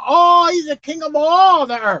God of all, he's the king of all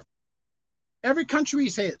the earth. Every country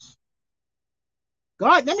is his.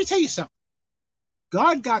 God, let me tell you something.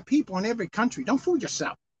 God got people in every country. Don't fool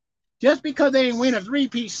yourself. Just because they ain't wearing a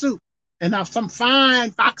three-piece suit and some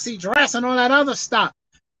fine foxy dress and all that other stuff.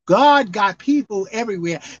 God got people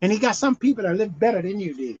everywhere, and he got some people that live better than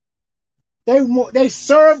you did. They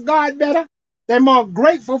serve God better. They're more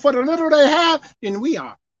grateful for the little they have than we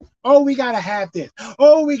are. Oh, we got to have this.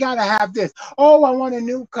 Oh, we got to have this. Oh, I want a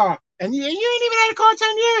new car. And you ain't even had a car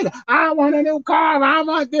 10 years. I want a new car. I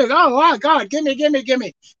want this. Oh, my God,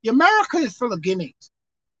 gimme. America is full of gimmies.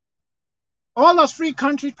 All those free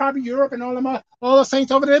countries, probably Europe and all the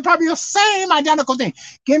saints over there, probably the same identical thing.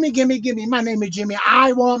 Gimme. My name is Jimmy.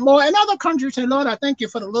 I want more. And other countries say, Lord, I thank you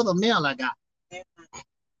for the little meal I got.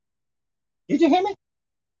 Did you hear me?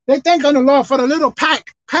 They thank on the Lord for the little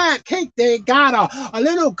cake they got, a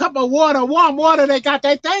little cup of water, warm water they got.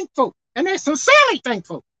 They're thankful. And they're sincerely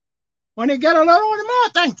thankful. When they get a little more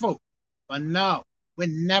thankful. But no, we're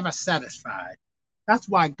never satisfied. That's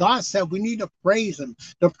why God said we need to praise him.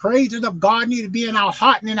 The praises of God need to be in our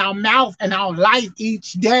heart and in our mouth and our life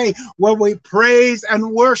each day where we praise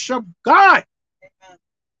and worship God. Amen.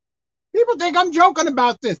 People think I'm joking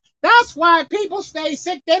about this. That's why people stay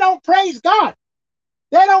sick. They don't praise God.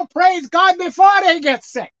 They don't praise God before they get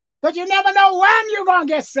sick. Because you never know when you're going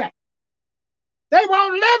to get sick. They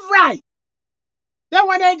won't live right. Then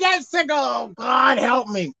when they get sick, oh, God, help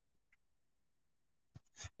me.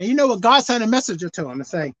 And you know what? God sent a messenger to him to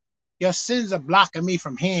say, your sins are blocking me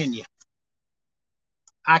from hearing you.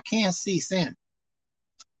 I can't see sin.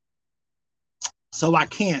 So I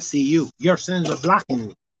can't see you. Your sins are blocking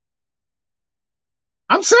me.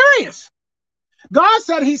 I'm serious. God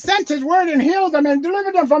said he sent his word and healed them and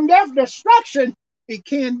delivered them from death, destruction. He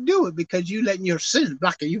can't do it because you letting your sins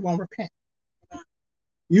block it. You won't repent.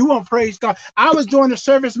 You won't praise God. I was doing a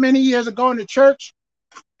service many years ago in the church,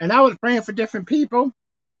 and I was praying for different people.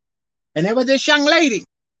 And there was this young lady.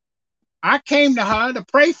 I came to her to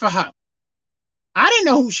pray for her. I didn't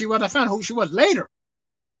know who she was. I found who she was later.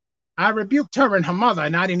 I rebuked her and her mother,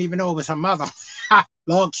 and I didn't even know it was her mother.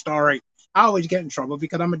 Long story. I always get in trouble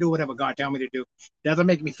because I'm going to do whatever God tells me to do. Doesn't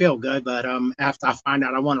make me feel good, but after I find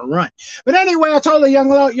out, I want to run. But anyway, I told the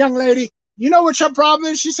young lady, you know what your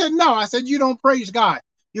problem is? She said, no. I said, you don't praise God.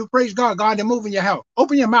 You praise God. God to move in your health.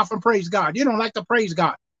 Open your mouth and praise God. You don't like to praise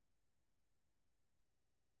God.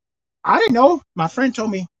 I didn't know. My friend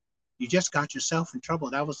told me, you just got yourself in trouble.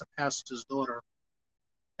 That was the pastor's daughter.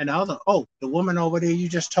 And the other, the woman over there, you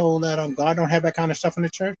just told that God don't have that kind of stuff in the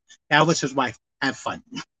church. That was his wife. Have fun.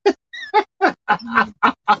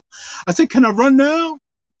 I said, can I run now?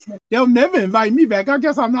 They'll never invite me back. I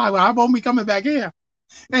guess I'm not. I won't be coming back here.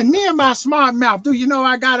 And me and my smart mouth, do you know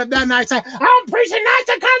I got up that night saying, I'm preaching not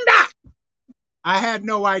to come back. I had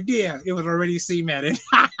no idea it was already cemented.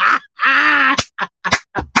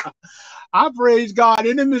 I praise God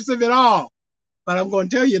in the midst of it all. But I'm going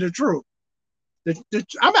to tell you the truth. I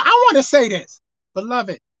want to say this,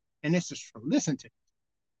 beloved, and this is true. Listen to me.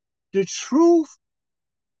 The truth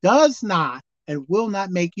does not and will not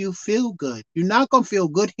make you feel good. You're not going to feel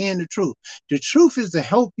good hearing the truth. The truth is to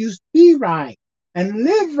help you be right and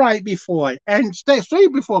live right before it and stay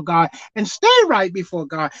before God and stay right before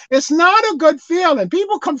God. It's not a good feeling.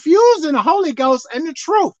 People confusing the Holy Ghost and the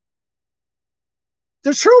truth.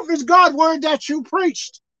 The truth is God's word that you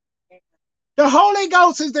preached. The Holy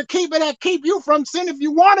Ghost is the keeper that keep you from sin if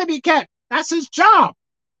you want to be kept. That's his job.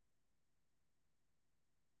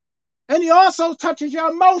 And he also touches your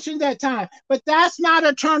emotions at times. But that's not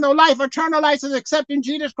eternal life. Eternal life is accepting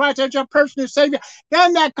Jesus Christ as your personal Savior.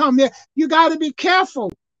 Then that comes there. You got to be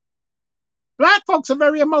careful. Black folks are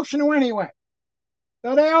very emotional anyway.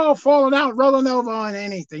 So they all falling out, rolling over on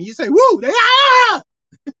anything. You say, woo, they are!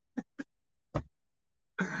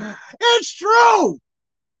 It's true.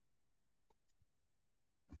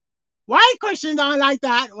 White Christians aren't like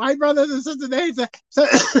that. White brothers and sisters, they say,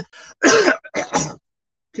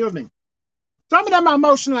 excuse me. Some of them are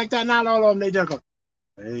emotional like that, not all of them. They just go,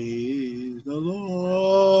 Praise the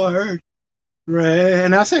Lord.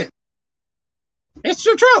 And that's it. It's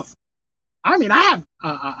the truth. I mean, I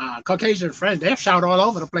have Caucasian friends. They shout all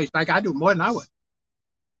over the place like I do, more than I would.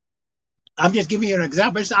 I'm just giving you an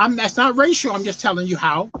example. That's not racial. I'm just telling you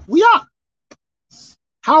how we are.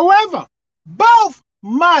 However, both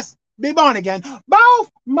must be born again.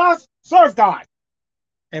 Both must serve God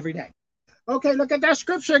every day. Okay, look at that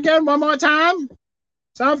scripture again one more time.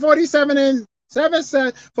 Psalm 47:7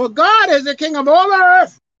 says, "For God is the King of all the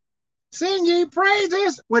earth. Sing ye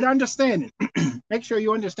praises with understanding." Make sure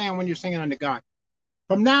you understand when you're singing unto God.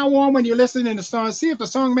 From now on, when you're listening to the song, see if the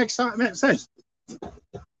song makes sense.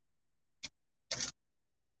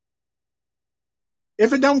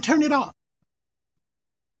 If it don't, turn it off.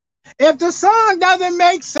 If the song doesn't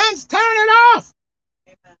make sense, turn it off.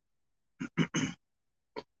 Amen.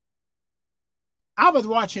 I was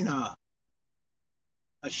watching a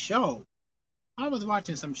show. I was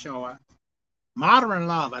watching some show, Modern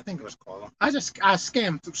Love, I think it was called. I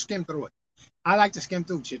skimmed through it. I like to skim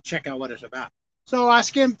through to check out what it's about. So I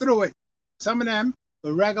skimmed through it. Some of them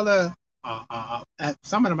were regular.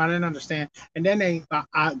 Some of them I didn't understand, and then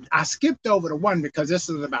I skipped over the one because this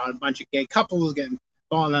is about a bunch of gay couples getting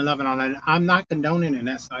falling in love and all that. I'm not condoning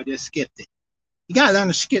that, so I just skipped it. You gotta learn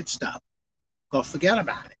to skip stuff. Go forget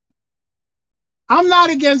about it. I'm not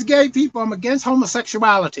against gay people. I'm against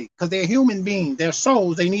homosexuality because they're human beings. They're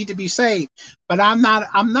souls. They need to be saved. But I'm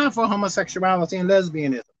not for homosexuality and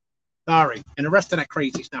lesbianism. Sorry, and the rest of that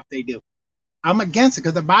crazy stuff they do. I'm against it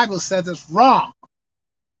because the Bible says it's wrong.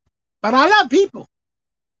 But I love people.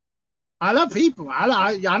 I love people.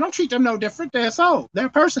 I don't treat them no different. They're a soul. They're a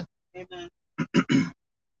person. Amen.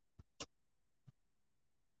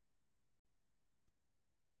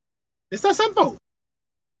 It's that simple.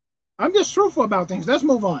 I'm just truthful about things. Let's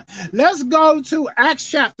move on. Let's go to Acts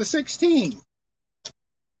chapter 16.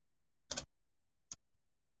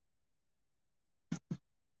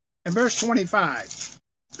 And verse 25.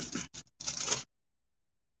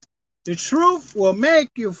 The truth will make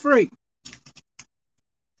you free.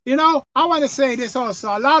 You know, I want to say this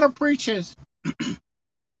also. A lot of preachers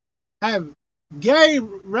have gay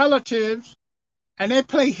relatives and they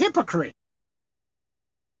play hypocrite.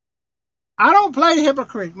 I don't play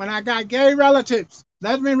hypocrite when I got gay relatives.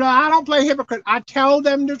 Let me know, I don't play hypocrite. I tell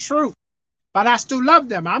them the truth, but I still love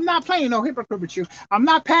them. I'm not playing no hypocrite with you. I'm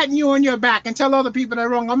not patting you on your back and tell other people they're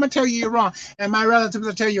wrong. I'm going to tell you you're wrong. And my relatives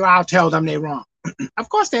will tell you I'll tell them they're wrong. Of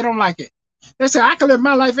course they don't like it. They say, I can live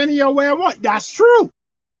my life any way I want. That's true.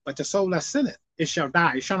 But the soul that sinneth, it shall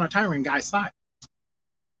die. It shall not tarry in God's sight.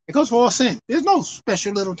 It goes for all sin. There's no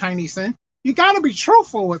special little tiny sin. You got to be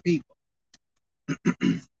truthful with people.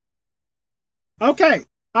 Okay.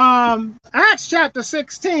 Acts chapter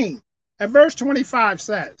 16 and verse 25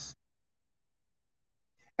 says,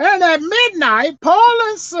 "And at midnight, Paul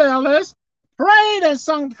and Silas prayed and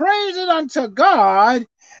sung praises unto God,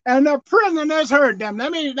 and the prisoners heard them."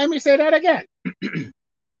 Let me say that again.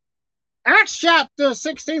 Acts chapter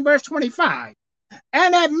 16, verse 25.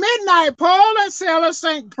 "And at midnight, Paul and Silas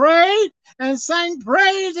prayed and sang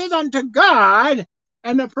praises unto God,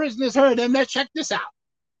 and the prisoners heard them." Let's check this out.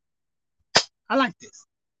 I like this.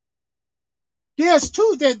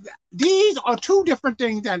 These are two different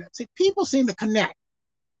things that people seem to connect.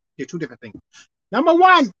 They're two different things. Number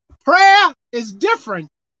one, prayer is different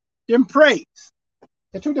than praise.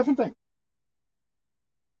 They're two different things.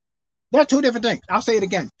 They're two different things. I'll say it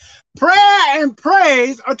again. Prayer and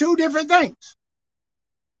praise are two different things.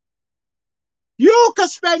 You could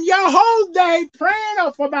spend your whole day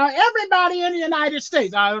praying for about everybody in the United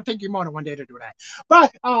States. I don't think you more than one day to do that.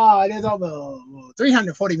 But there's over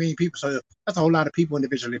 340 million people, so that's a whole lot of people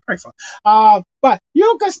individually to pray for. But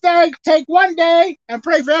you could take one day and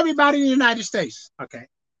pray for everybody in the United States. Okay.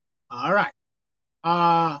 All right.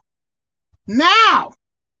 Now,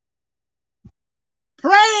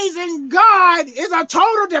 praising God is a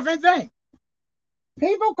total different thing.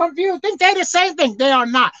 People think they're the same thing. They are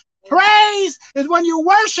not. Praise is when you're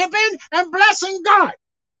worshiping and blessing God.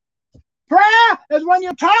 Prayer is when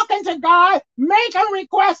you're talking to God, making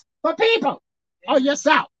requests for people or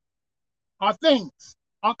yourself or things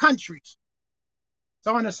or countries,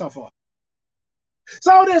 so on and so forth.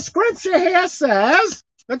 So the scripture here says,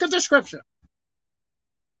 look at the scripture.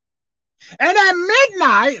 "And at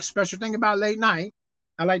midnight," special thing about late night,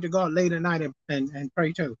 I like to go out late at night and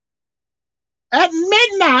pray too. "At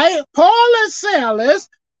midnight, Paul and Silas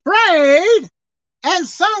prayed and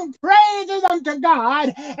sung praises unto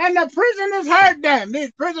God, and the prisoners heard them."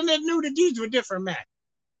 These prisoners knew that these were different men.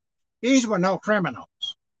 These were no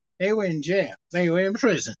criminals. They were in jail. They were in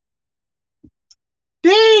prison.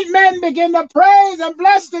 These men begin to praise and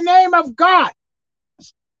bless the name of God.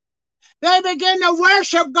 They begin to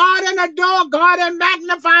worship God and adore God and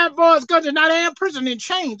magnify Him for His goodness. Now they're in prison in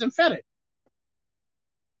chains and fetters.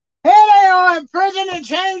 Here they are in prison in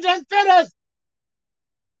chains and fetters.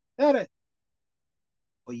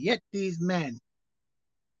 But yet these men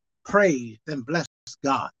praised and blessed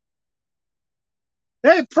God.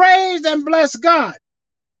 They praised and blessed God.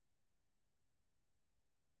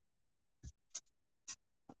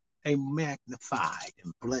 They magnified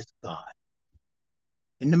and blessed God.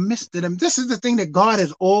 In the midst of them, this is the thing that God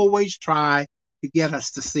has always tried to get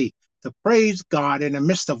us to see, to praise God in the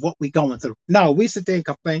midst of what we're going through. No, we sit there and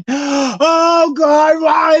complain, oh God,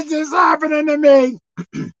 why is this happening to me?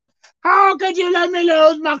 How could you let me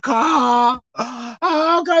lose my car?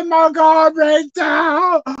 How could my car break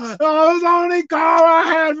down? That was the only car I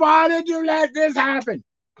had. Why did you let this happen?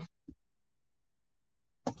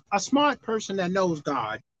 A smart person that knows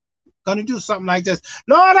God gonna do something like this.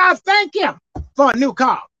 Lord, I thank you for a new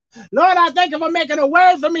car. Lord, I thank you for making a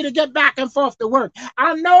way for me to get back and forth to work.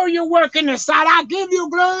 I know you're working this side. I give you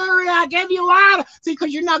glory. I give you honor. See,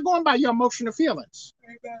 because you're not going by your emotional feelings.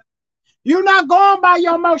 You're not going by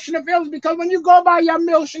your emotional feelings, because when you go by your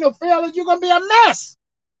emotional feelings, you're going to be a mess.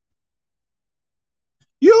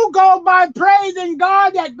 You go by praising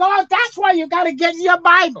God, that's why you got to get in your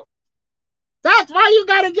Bible. That's why you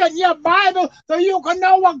got to get in your Bible, so you can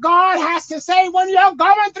know what God has to say when you're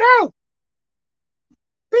going through.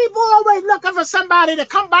 People always looking for somebody to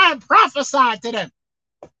come by and prophesy to them.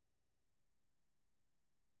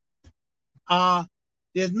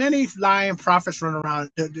 There's many lying prophets running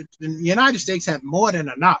around. The United States have more than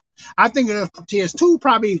enough. I think there's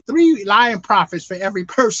probably three lying prophets for every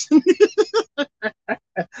person.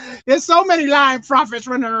 There's so many lying prophets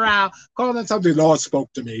running around calling something, Lord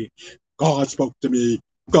spoke to me. God spoke to me.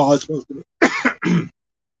 God spoke to me.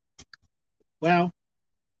 Well,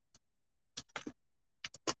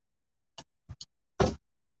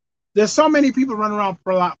 there's so many people running around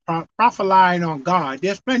prophesying on God.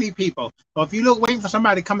 There's plenty of people. So if you look waiting for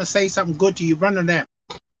somebody to come and say something good to you, run to them.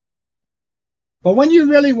 But when you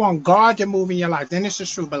really want God to move in your life, then this is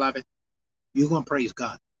true, beloved. You're going to praise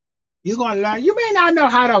God. You're going to learn. You may not know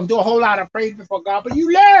how to do a whole lot of praise before God, but you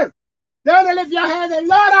learn. Learn to lift your hands and,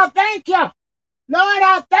 Lord, I thank you. Lord,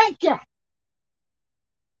 I thank you.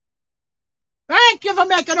 Thank you for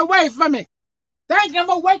making a way for me. Thank you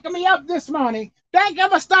for waking me up this morning. Thank you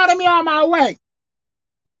for starting me on my way.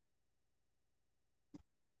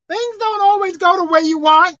 Things don't always go the way you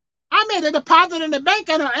want. I made a deposit in the bank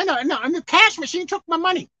and the cash machine took my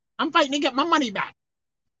money. I'm fighting to get my money back.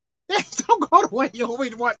 Things don't go the way you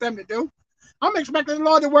always want them to do. I'm expecting the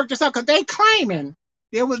Lord to work this out, because they claiming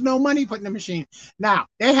there was no money put in the machine. Now,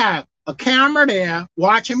 they have a camera there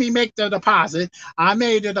watching me make the deposit. I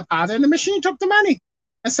made the deposit and the machine took the money.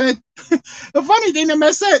 I said, the funny thing, the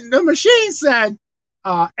machine said,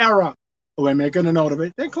 error. We're making a note of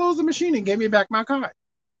it. They closed the machine and gave me back my card.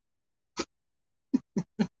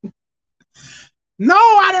 No,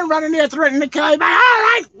 I didn't run in there threatening to kill anybody. All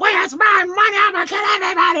right, where's my money? I'm going to kill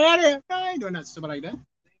everybody. I ain't doing nothing stupid like that.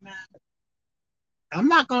 I'm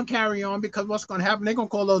not going to carry on, because what's going to happen, they're going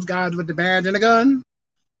to call those guys with the badge and the gun,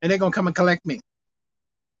 and they're going to come and collect me.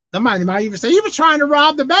 Somebody might even say, he was trying to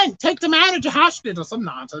rob the bank, take the manager hostage or some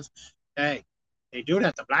nonsense. Hey, they do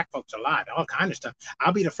that to black folks a lot, all kind of stuff.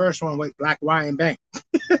 I'll be the first one with Black, White, and Bank.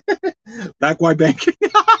 Black, White, Bank.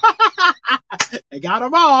 They got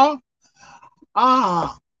them all.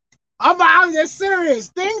 I'm just serious.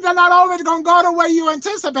 Things are not always going to go the way you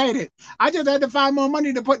anticipated. I just had to find more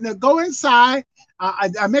money to go inside.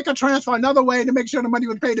 I make a transfer another way to make sure the money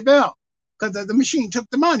would pay the bill, because the machine took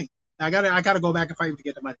the money. I gotta go back and fight to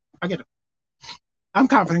get the money. I get it. I'm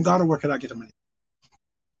confident God will work it out, get the money.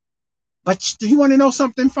 But do you want to know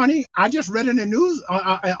something funny? I just read in the news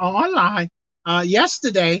online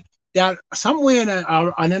yesterday that somewhere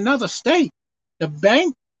in another state, the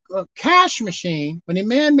bank cash machine, when the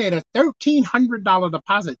man made a $1,300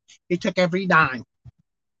 deposit, they took every dime,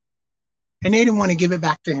 and they didn't want to give it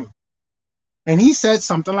back to him. And he said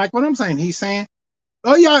something like what I'm saying. He's saying,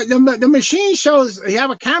 oh yeah, the machine shows you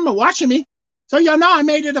have a camera watching me, so y'all know I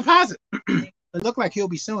made a deposit. It looked like he'll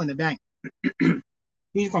be suing the bank.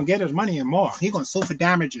 He's gonna get his money and more. He's gonna sue for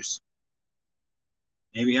damages.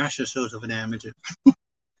 Maybe I should sue for damages.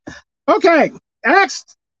 Okay, Acts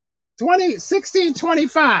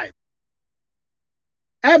 16:25.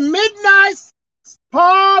 At midnight,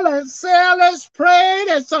 Paul and Silas prayed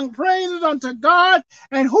and sung praises unto God.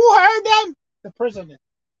 And who heard them? The prisoners.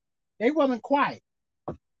 They wasn't quiet.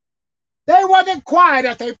 They wasn't quiet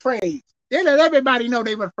as they prayed. They let everybody know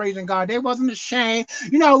they were praising God. They wasn't ashamed.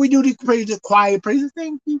 You know, we do these praises, quiet praises.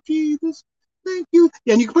 Thank you, Jesus. Thank you.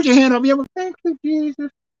 Yeah, and you can put your hand over here. Thank you, Jesus.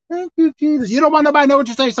 Thank you, Jesus. You don't want nobody to know what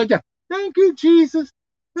you're saying. So yeah, thank you, Jesus.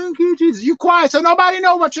 Thank you, Jesus. You quiet so nobody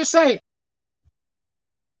know what you're saying.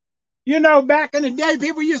 You know, back in the day,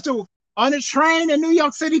 people used to, on the train in New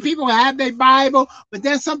York City, people had their Bible, but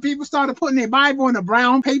then some people started putting their Bible in a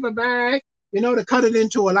brown paper bag, you know, to cut it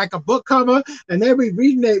into like a book cover, and they be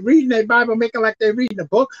reading their Bible, making like they're reading a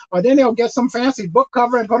book, or then they'll get some fancy book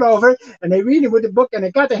cover and put over it, and they read it with the book, and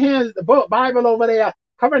they got the book Bible over there,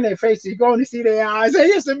 covering their faces. You go and see their eyes. It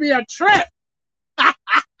used to be a trip.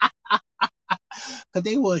 Because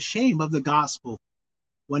they were ashamed of the gospel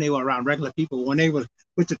when they were around regular people. When they were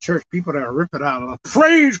with the church, people that rip it out.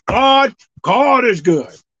 Praise God. God is good.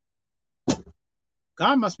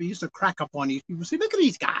 God must be used to crack up on these people. See, look at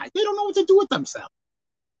these guys. They don't know what to do with themselves.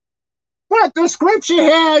 But the scripture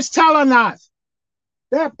here is telling us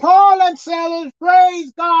that Paul and Silas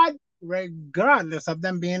praise God regardless of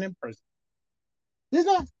them being in prison. There's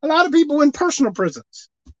not a lot of people in personal prisons.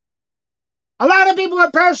 A lot of people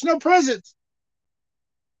in personal prisons.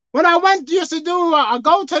 When I used to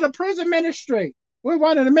go to the prison ministry with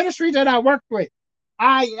one of the ministries that I worked with,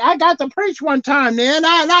 I got to preach one time there, and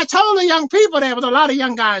I told the young people there was a lot of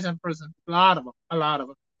young guys in prison, a lot of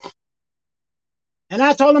them. And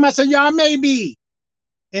I told them, I said, y'all may be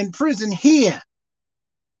in prison here,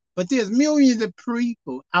 but there's millions of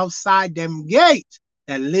people outside them gates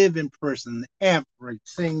that live in prison every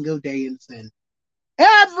single day in sin.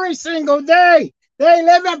 Every single day they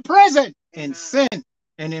live in prison in sin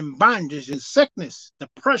and in bondage and sickness,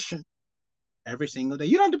 depression, every single day.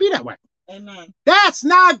 You don't have to be that way. Amen. That's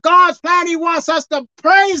not God's plan. He wants us to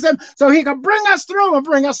praise him so he can bring us through and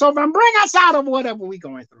bring us over and bring us out of whatever we're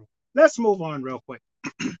going through. Let's move on real quick.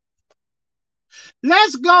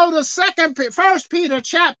 Let's go to 1 Peter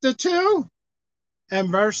chapter 2 and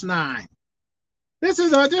verse 9. This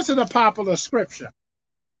is a popular scripture.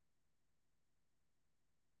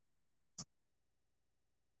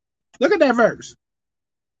 Look at that verse.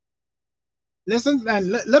 Listen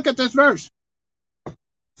and look at this verse.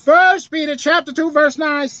 1 Peter chapter 2 verse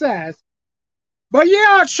 9 says, but ye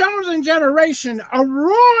are a chosen generation, a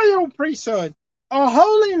royal priesthood, a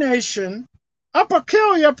holy nation, a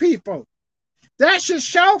peculiar people, that should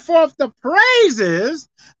show forth the praises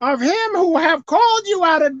of him who have called you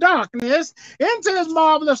out of darkness into his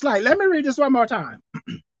marvelous light. Let me read this one more time.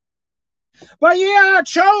 But ye are a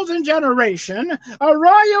chosen generation, a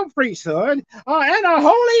royal priesthood, and a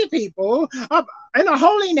holy people, and a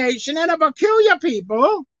holy nation, and a peculiar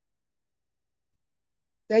people,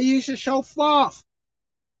 that ye should show forth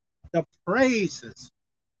the praises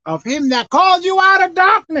of him that called you out of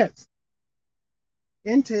darkness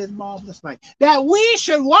into his marvelous light. That we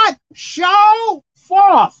should what? Show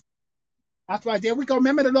forth. That's why there we go.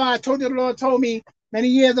 Remember the Lord told me many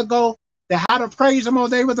years ago that how to praise him all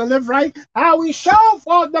day was to live right. How we show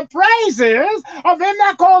forth the praises of him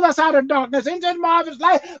that called us out of darkness into his marvelous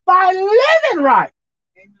light by living right.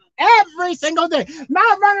 Every single day.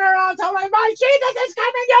 Not running around telling everybody, Jesus is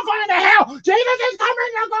coming, you're going to hell. Jesus is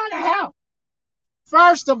coming, you're going to hell.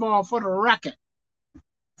 First of all, for the record,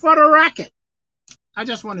 I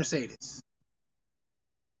just want to say this.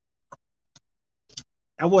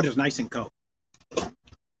 That water's nice and cold.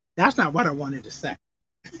 That's not what I wanted to say.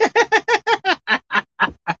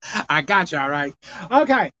 I got you, all right.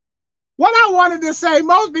 Okay. What I wanted to say,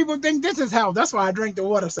 most people think this is hell. That's why I drink the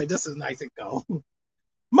water, say this is nice and cold.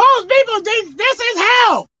 Most people think this is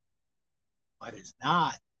hell. But it's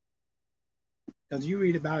not. Because you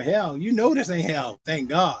read about hell, you know this ain't hell, thank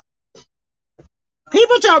God.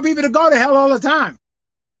 People tell people to go to hell all the time.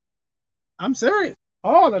 I'm serious,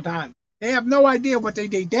 all the time. They have no idea what they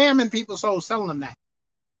damning people's souls telling them that.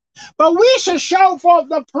 But we should show forth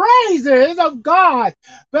the praises of God,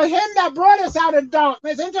 for him that brought us out of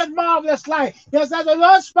darkness into his marvelous light. Yes, as the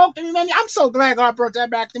Lord spoke to me many. I'm so glad God brought that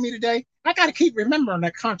back to me today. I got to keep remembering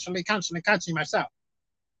that constantly myself.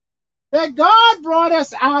 That God brought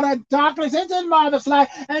us out of darkness into his marvelous light,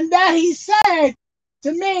 and that he said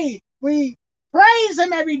to me, we praise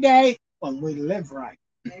him every day when we live right.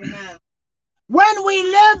 Amen. When we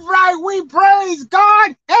live right, we praise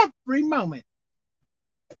God every moment.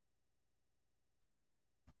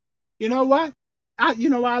 You know what?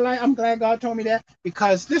 I'm glad God told me that,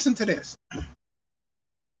 because listen to this.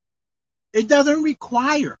 It doesn't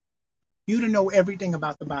require you to know everything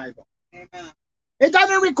about the Bible. Amen. It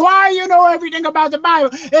doesn't require you know everything about the Bible.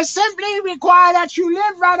 It simply requires that you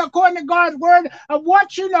live right according to God's word of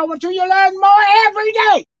what you know until you learn more every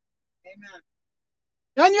day. Amen.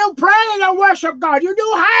 And you praise and worship God. You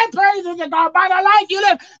do high praises to God by the life you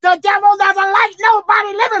live. The devil doesn't like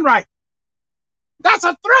nobody living right. That's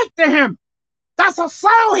a threat to him. That's a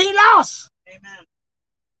soul he lost.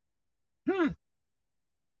 Amen.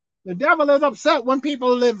 The devil is upset when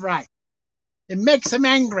people live right. It makes him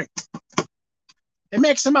angry. It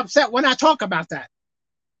makes him upset when I talk about that.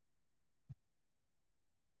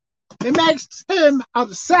 It makes him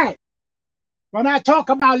upset when I talk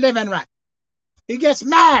about living right. He gets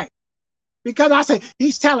mad because I say,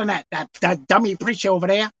 he's telling that dummy preacher over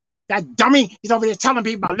there, that dummy, he's over there telling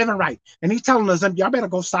people about living right. And he's telling us, y'all better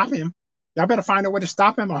go stop him. Y'all better find a way to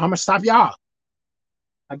stop him or I'm going to stop y'all.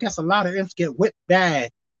 I guess a lot of imps get whipped bad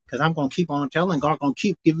because I'm going to keep on telling. God going to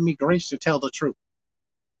keep giving me grace to tell the truth.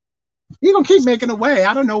 He's going to keep making a way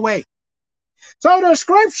out of no way. So the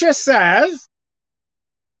scripture says,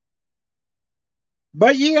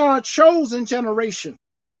 but ye are a chosen generation,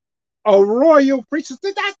 a royal priesthood.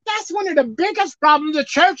 That's one of the biggest problems the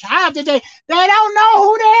church have today. They don't know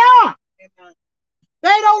who they are. Amen. They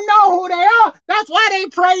don't know who they are. That's why they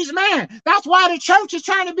praise man. That's why the church is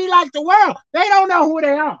trying to be like the world. They don't know who they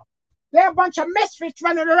are. They're a bunch of misfits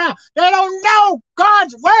running around. They don't know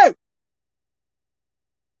God's word.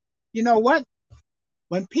 You know what?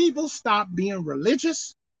 When people stop being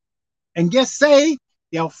religious and get saved,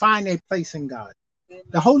 they'll find their place in God.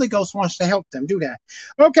 The Holy Ghost wants to help them do that.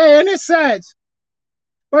 Okay, and it says,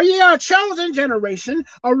 but ye are a chosen generation,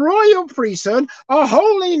 a royal priesthood, a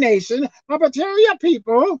holy nation, a peculiar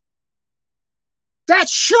people that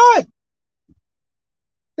should.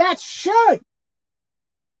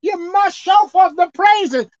 You must show forth the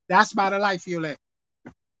praises. That's by the life you live.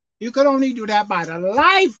 You could only do that by the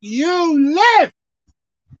life you live.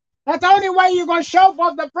 That's the only way you're going to show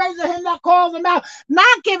forth the praise of him that calls them out.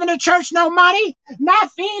 Not giving the church no money,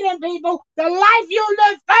 not feeding people. The life you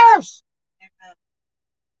live first.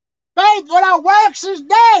 Faith without works is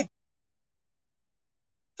dead.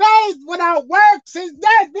 Faith without works is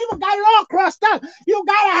dead. People got it all crossed up. You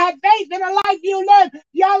got to have faith in the life you live.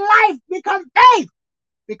 Your life becomes faith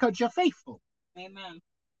because you're faithful. Amen.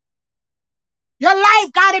 Your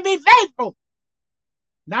life got to be faithful.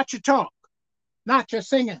 Not your talk, not your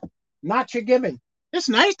singing, not your giving. It's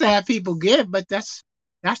nice to have people give, but that's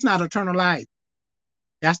not eternal life.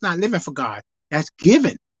 That's not living for God. That's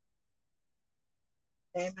giving.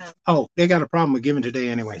 Amen. Oh, they got a problem with giving today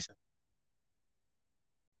anyway. So.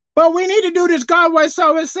 But we need to do this God way.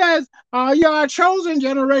 So it says, you're a chosen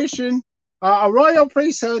generation, a royal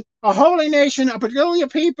priesthood, a holy nation, a peculiar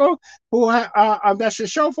people who that should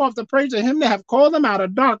show forth the praise of him that have called them out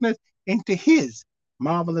of darkness into his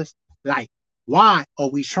marvelous light. Why are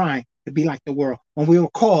we trying to be like the world when we were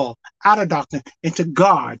called out of darkness into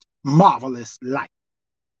God's marvelous light?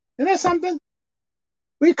 Isn't that something?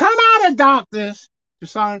 We come out of darkness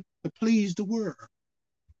to please the world.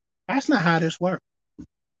 That's not how this works.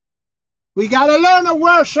 We got to learn to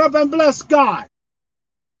worship and bless God.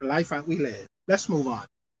 The life we live. Let's move on.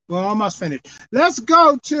 We're almost finished. Let's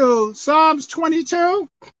go to Psalms 22.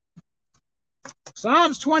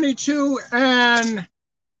 Psalms 22 and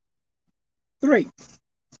 3.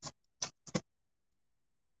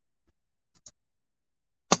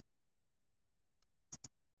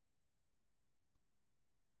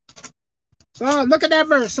 So look at that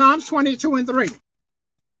verse, Psalms 22 and 3.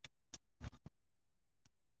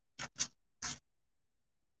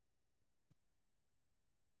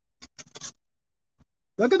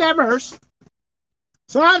 Look at that verse.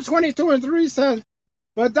 Psalms 22 and 3 says,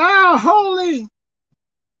 but thou art holy,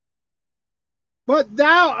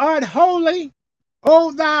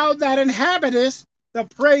 O thou that inhabitest the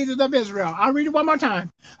praises of Israel. I'll read it one more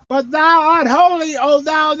time. But thou art holy, O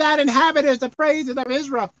thou that inhabitest the praises of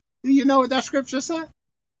Israel. Do you know what that scripture said?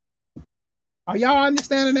 Are y'all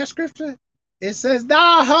understanding that scripture? It says,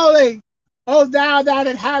 thou art holy, O thou that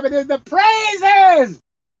inhabitest the praises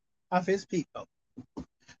of his people.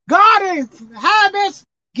 God inhabits,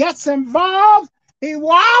 gets involved. He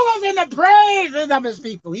wallows in the praises of his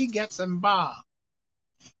people. He gets involved.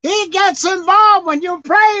 He gets involved when you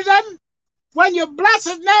praise him, when you bless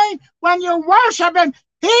his name, when you worship him.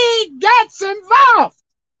 He gets involved.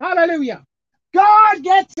 Hallelujah. God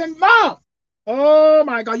gets involved. Oh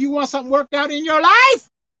my God. You want something worked out in your life?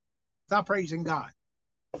 Stop praising God.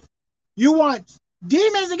 You want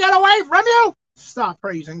demons to get away from you? Stop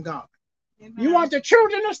praising God. Amen. You want the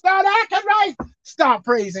children to start acting right? Stop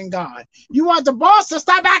praising God. You want the boss to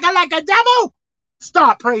stop acting like a devil?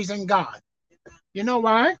 Stop praising God. You know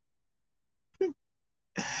why?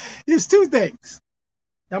 There's two things.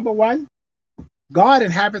 Number one, God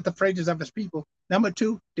inhabits the praises of his people. Number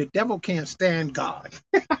two, the devil can't stand God.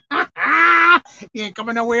 He ain't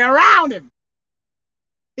coming nowhere around him.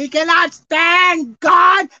 He cannot stand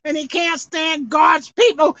God, and he can't stand God's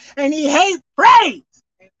people, and he hates praise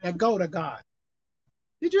that go to God.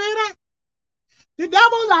 Did you hear that? The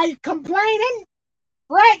devil like complaining,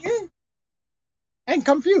 fretting, and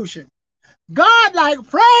confusion. God like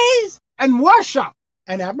praise and worship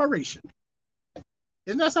and admiration.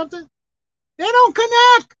 Isn't that something? They don't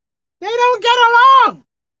connect. They don't get along.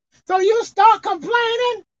 So you start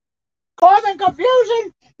complaining, causing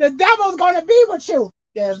confusion, the devil's going to be with you.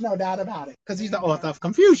 There's no doubt about it, because he's the author of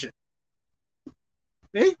confusion.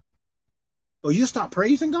 See? Well, you start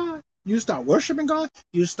praising God, you start worshiping God,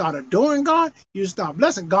 you start adoring God, you start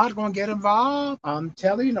blessing, God's going to get involved. I'm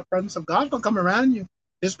telling you, the presence of God's going to come around you.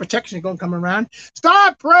 His protection is going to come around.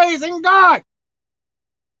 Start praising God.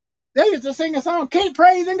 They used to sing a song, keep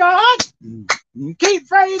praising God. Keep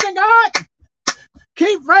praising God.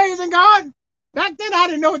 Keep praising God. Back then, I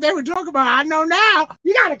didn't know what they were talking about. I know now.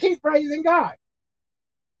 You got to keep praising God.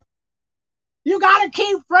 You got to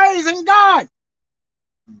keep praising God.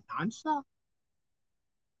 Non-stop.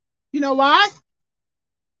 You know why?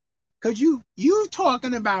 Because you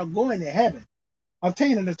talking about going to heaven,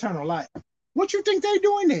 obtaining eternal life. What you think they're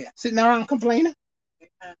doing there? Sitting around complaining?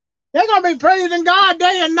 They're going to be praising God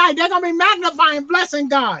day and night. They're going to be magnifying, blessing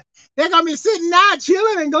God. They're going to be sitting out,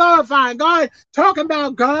 chilling and glorifying God, talking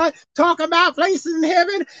about God, talking about places in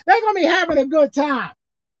heaven. They're going to be having a good time.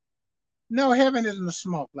 No, heaven isn't a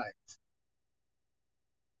small place.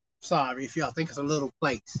 Sorry if y'all think it's a little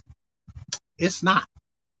place. It's not.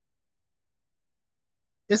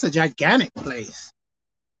 It's a gigantic place.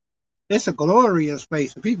 It's a glorious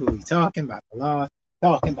place for people to be talking about the Lord,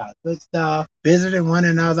 talking about good stuff, visiting one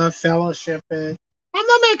another, fellowshipping. I'm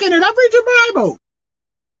not making it up. Read your Bible.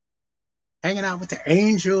 Hanging out with the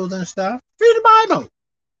angels and stuff. Read the Bible.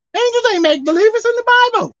 Angels ain't make believers in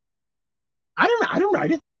the Bible. I didn't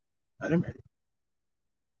write it. I didn't write it.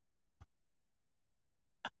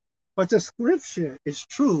 But the scripture is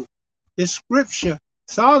true. The scripture,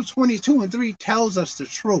 Psalm 22:3 tells us the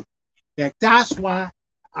truth. That's why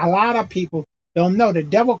a lot of people don't know. The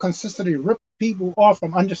devil consistently rips people off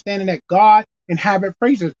from understanding that God inhabits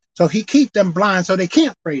praises. So he keeps them blind so they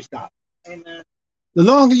can't praise God. Amen. The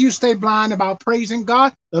longer you stay blind about praising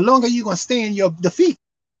God, the longer you're going to stay in your defeat.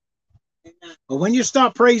 Amen. But when you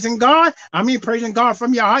start praising God, praising God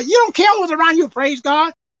from your heart, you don't care who's around you, praise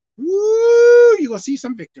God. Woo, you're going to see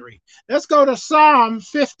some victory. Let's go to Psalm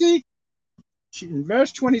 50. In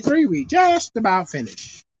verse 23, we just about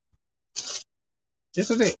finished. This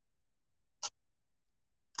is it.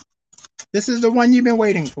 This is the one you've been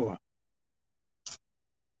waiting for.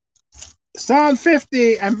 Psalm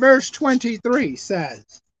 50 and verse 23 says,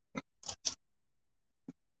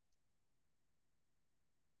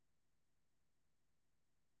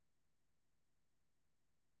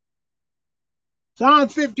 Psalm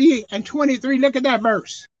 50 and 23, look at that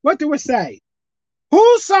verse. What do it say?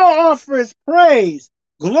 Whoso offers praise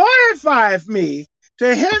glorifieth me.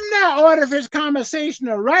 To him that ordereth his conversation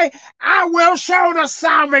aright, I will show the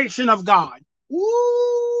salvation of God.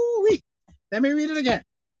 Woo-wee. Let me read it again.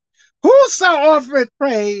 Whoso offereth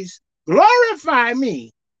praise, glorify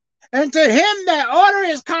me. And to him that ordereth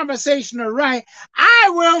his conversation aright, I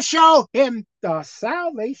will show him the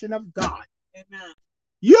salvation of God. Amen.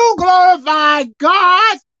 You glorify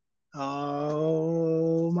God.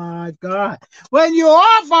 Oh my God. When you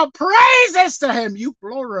offer praises to him, you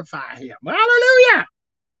glorify him. Hallelujah.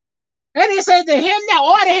 And he said to him that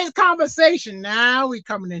order his conversation. Now we're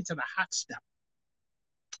coming into the hot stuff.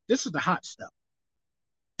 This is the hot stuff.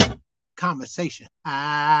 Conversation. Your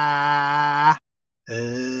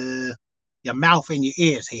mouth and your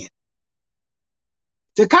ears here.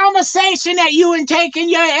 The conversation that you intake in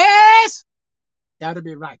your ears, that'll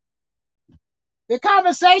be right. The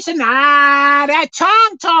conversation, that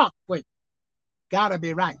tongue talk with, gotta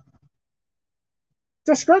be right.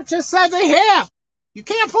 The scripture says it here. You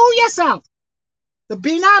can't fool yourself. To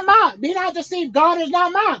be not mocked, be not deceived. God is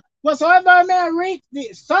not mocked. Whatsoever a man reap,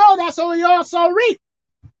 sow, that's what you also reap.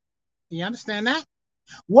 You understand that?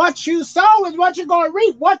 What you sow is what you're going to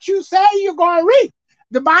reap. What you say, you're going to reap.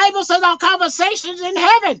 The Bible says our conversations in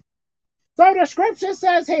heaven. So the scripture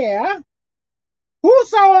says here,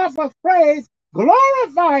 whoso offers praise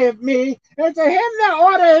glorifieth me, and to him that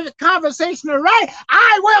order his conversation aright,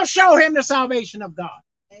 I will show him the salvation of God.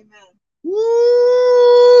 Amen.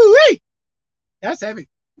 Woo-wee! That's heavy.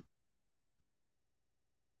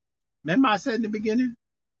 Remember I said in the beginning,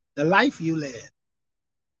 the life you live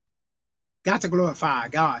got to glorify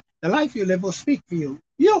God. The life you live will speak for you.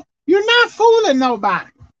 You're not fooling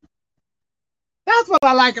nobody. That's what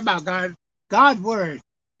I like about God. God's word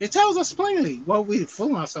It tells us plainly what we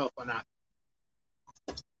fool ourselves or not.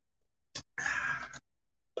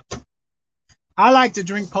 I like to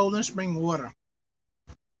drink Poland Spring water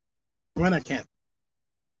when I can.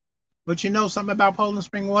 But you know something about Poland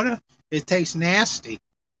Spring water? It tastes nasty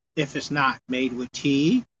if it's not made with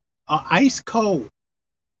tea or ice cold.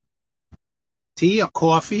 Tea or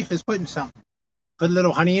coffee if it's put in something. Put a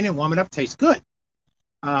little honey in it, warm it up, tastes good.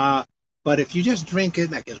 But if you just drink it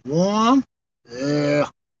like it's warm, ugh.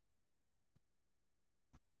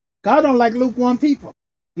 God don't like lukewarm people.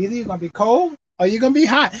 Either you're going to be cold or you're going to be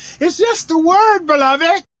hot. It's just the word,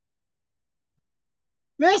 beloved.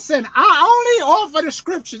 Listen, I only offer the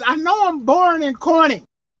scriptures. I know I'm boring and corny.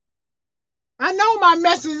 I know my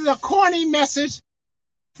message is a corny message.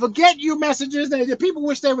 Forget you messages that the people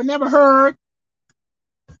wish they would never heard.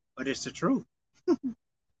 But it's the truth.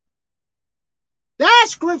 That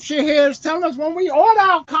scripture here is telling us when we order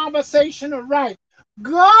our conversation right,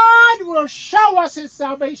 God will show us his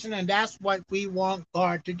salvation, and that's what we want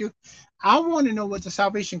God to do. I want to know what the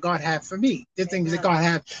salvation God had for me, the things that God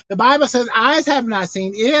had. The Bible says, eyes have not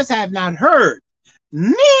seen, ears have not heard,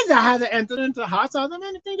 neither has it entered into the hearts of them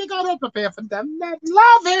anything that God will prepare for them that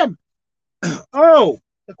love him. Oh,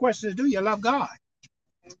 the question is, do you love God?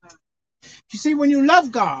 You see, when you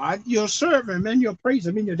love God, you'll serve him and you'll praise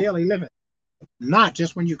him in your daily living, not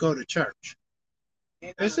just when you go to church.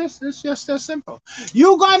 It's just that simple.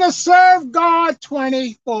 You're going to serve God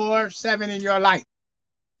 24/7 in your life.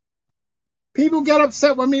 People get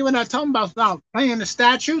upset with me when I tell them about playing the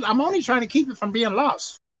statutes. I'm only trying to keep it from being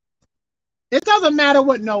lost. It doesn't matter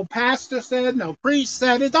what no pastor said, no priest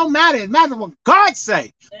said. It don't matter. It matters what God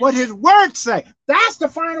say, what his word say. That's the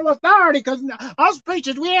final authority, because us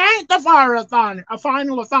preachers, we ain't the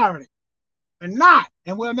final authority. We're not,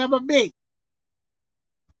 and we'll never be.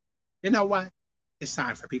 You know what? It's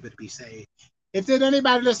time for people to be saved. If there's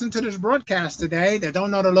anybody listening to this broadcast today that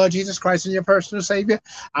don't know the Lord Jesus Christ as your personal Savior,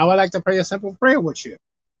 I would like to pray a simple prayer with you.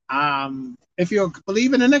 If you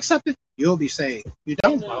believe in and accept it, you'll be saved. You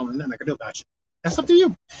don't, well, nothing I can do about you. That's up to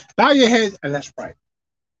you. Bow your head and let's pray.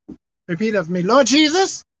 Repeat after me. Lord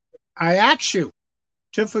Jesus, I ask you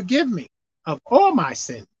to forgive me of all my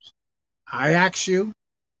sins. I ask you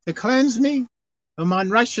to cleanse me from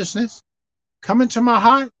unrighteousness. Come into my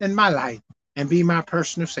heart and my life and be my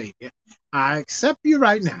personal Savior. I accept you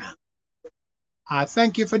right now. I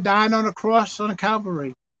thank you for dying on the cross on the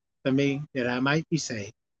Calvary for me, that I might be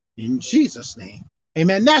saved. In Jesus' name.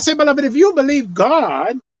 Amen. That's it, beloved. If you believe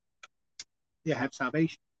God, you have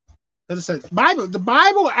salvation. Because it says, the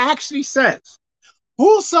Bible actually says,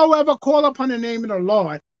 whosoever call upon the name of the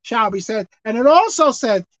Lord shall be saved. And it also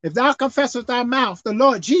said, if thou confess with thy mouth the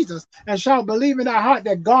Lord Jesus, and shalt believe in thy heart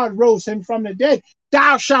that God rose him from the dead,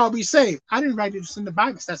 thou shalt be saved. I didn't write this in the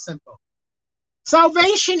Bible. It's that simple.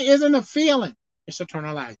 Salvation isn't a feeling. It's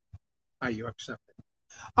eternal life. Are you accepted?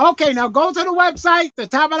 Okay, now go to the website, the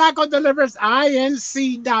Tabernacle Deliverance,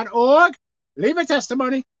 inc.org. Leave a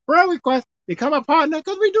testimony, prayer request, become a partner,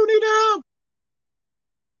 because we do need help.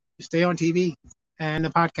 You stay on TV and the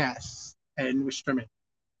podcasts, and we're streaming.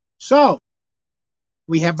 So,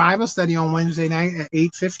 we have Bible study on Wednesday night at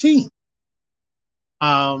 8:15.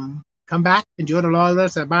 Come back, enjoy the Lord with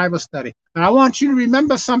us at Bible study. But I want you to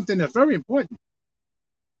remember something that's very important.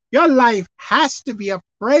 Your life has to be a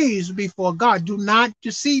praise before God. Do not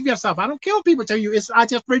deceive yourself. I don't care what people tell you. I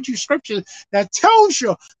just read you scriptures that tells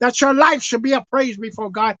you that your life should be a praise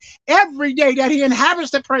before God every day, that he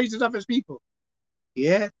inhabits the praises of his people.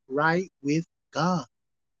 Get right with God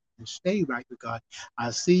and stay right with God.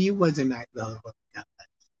 I'll see you Wednesday night, love.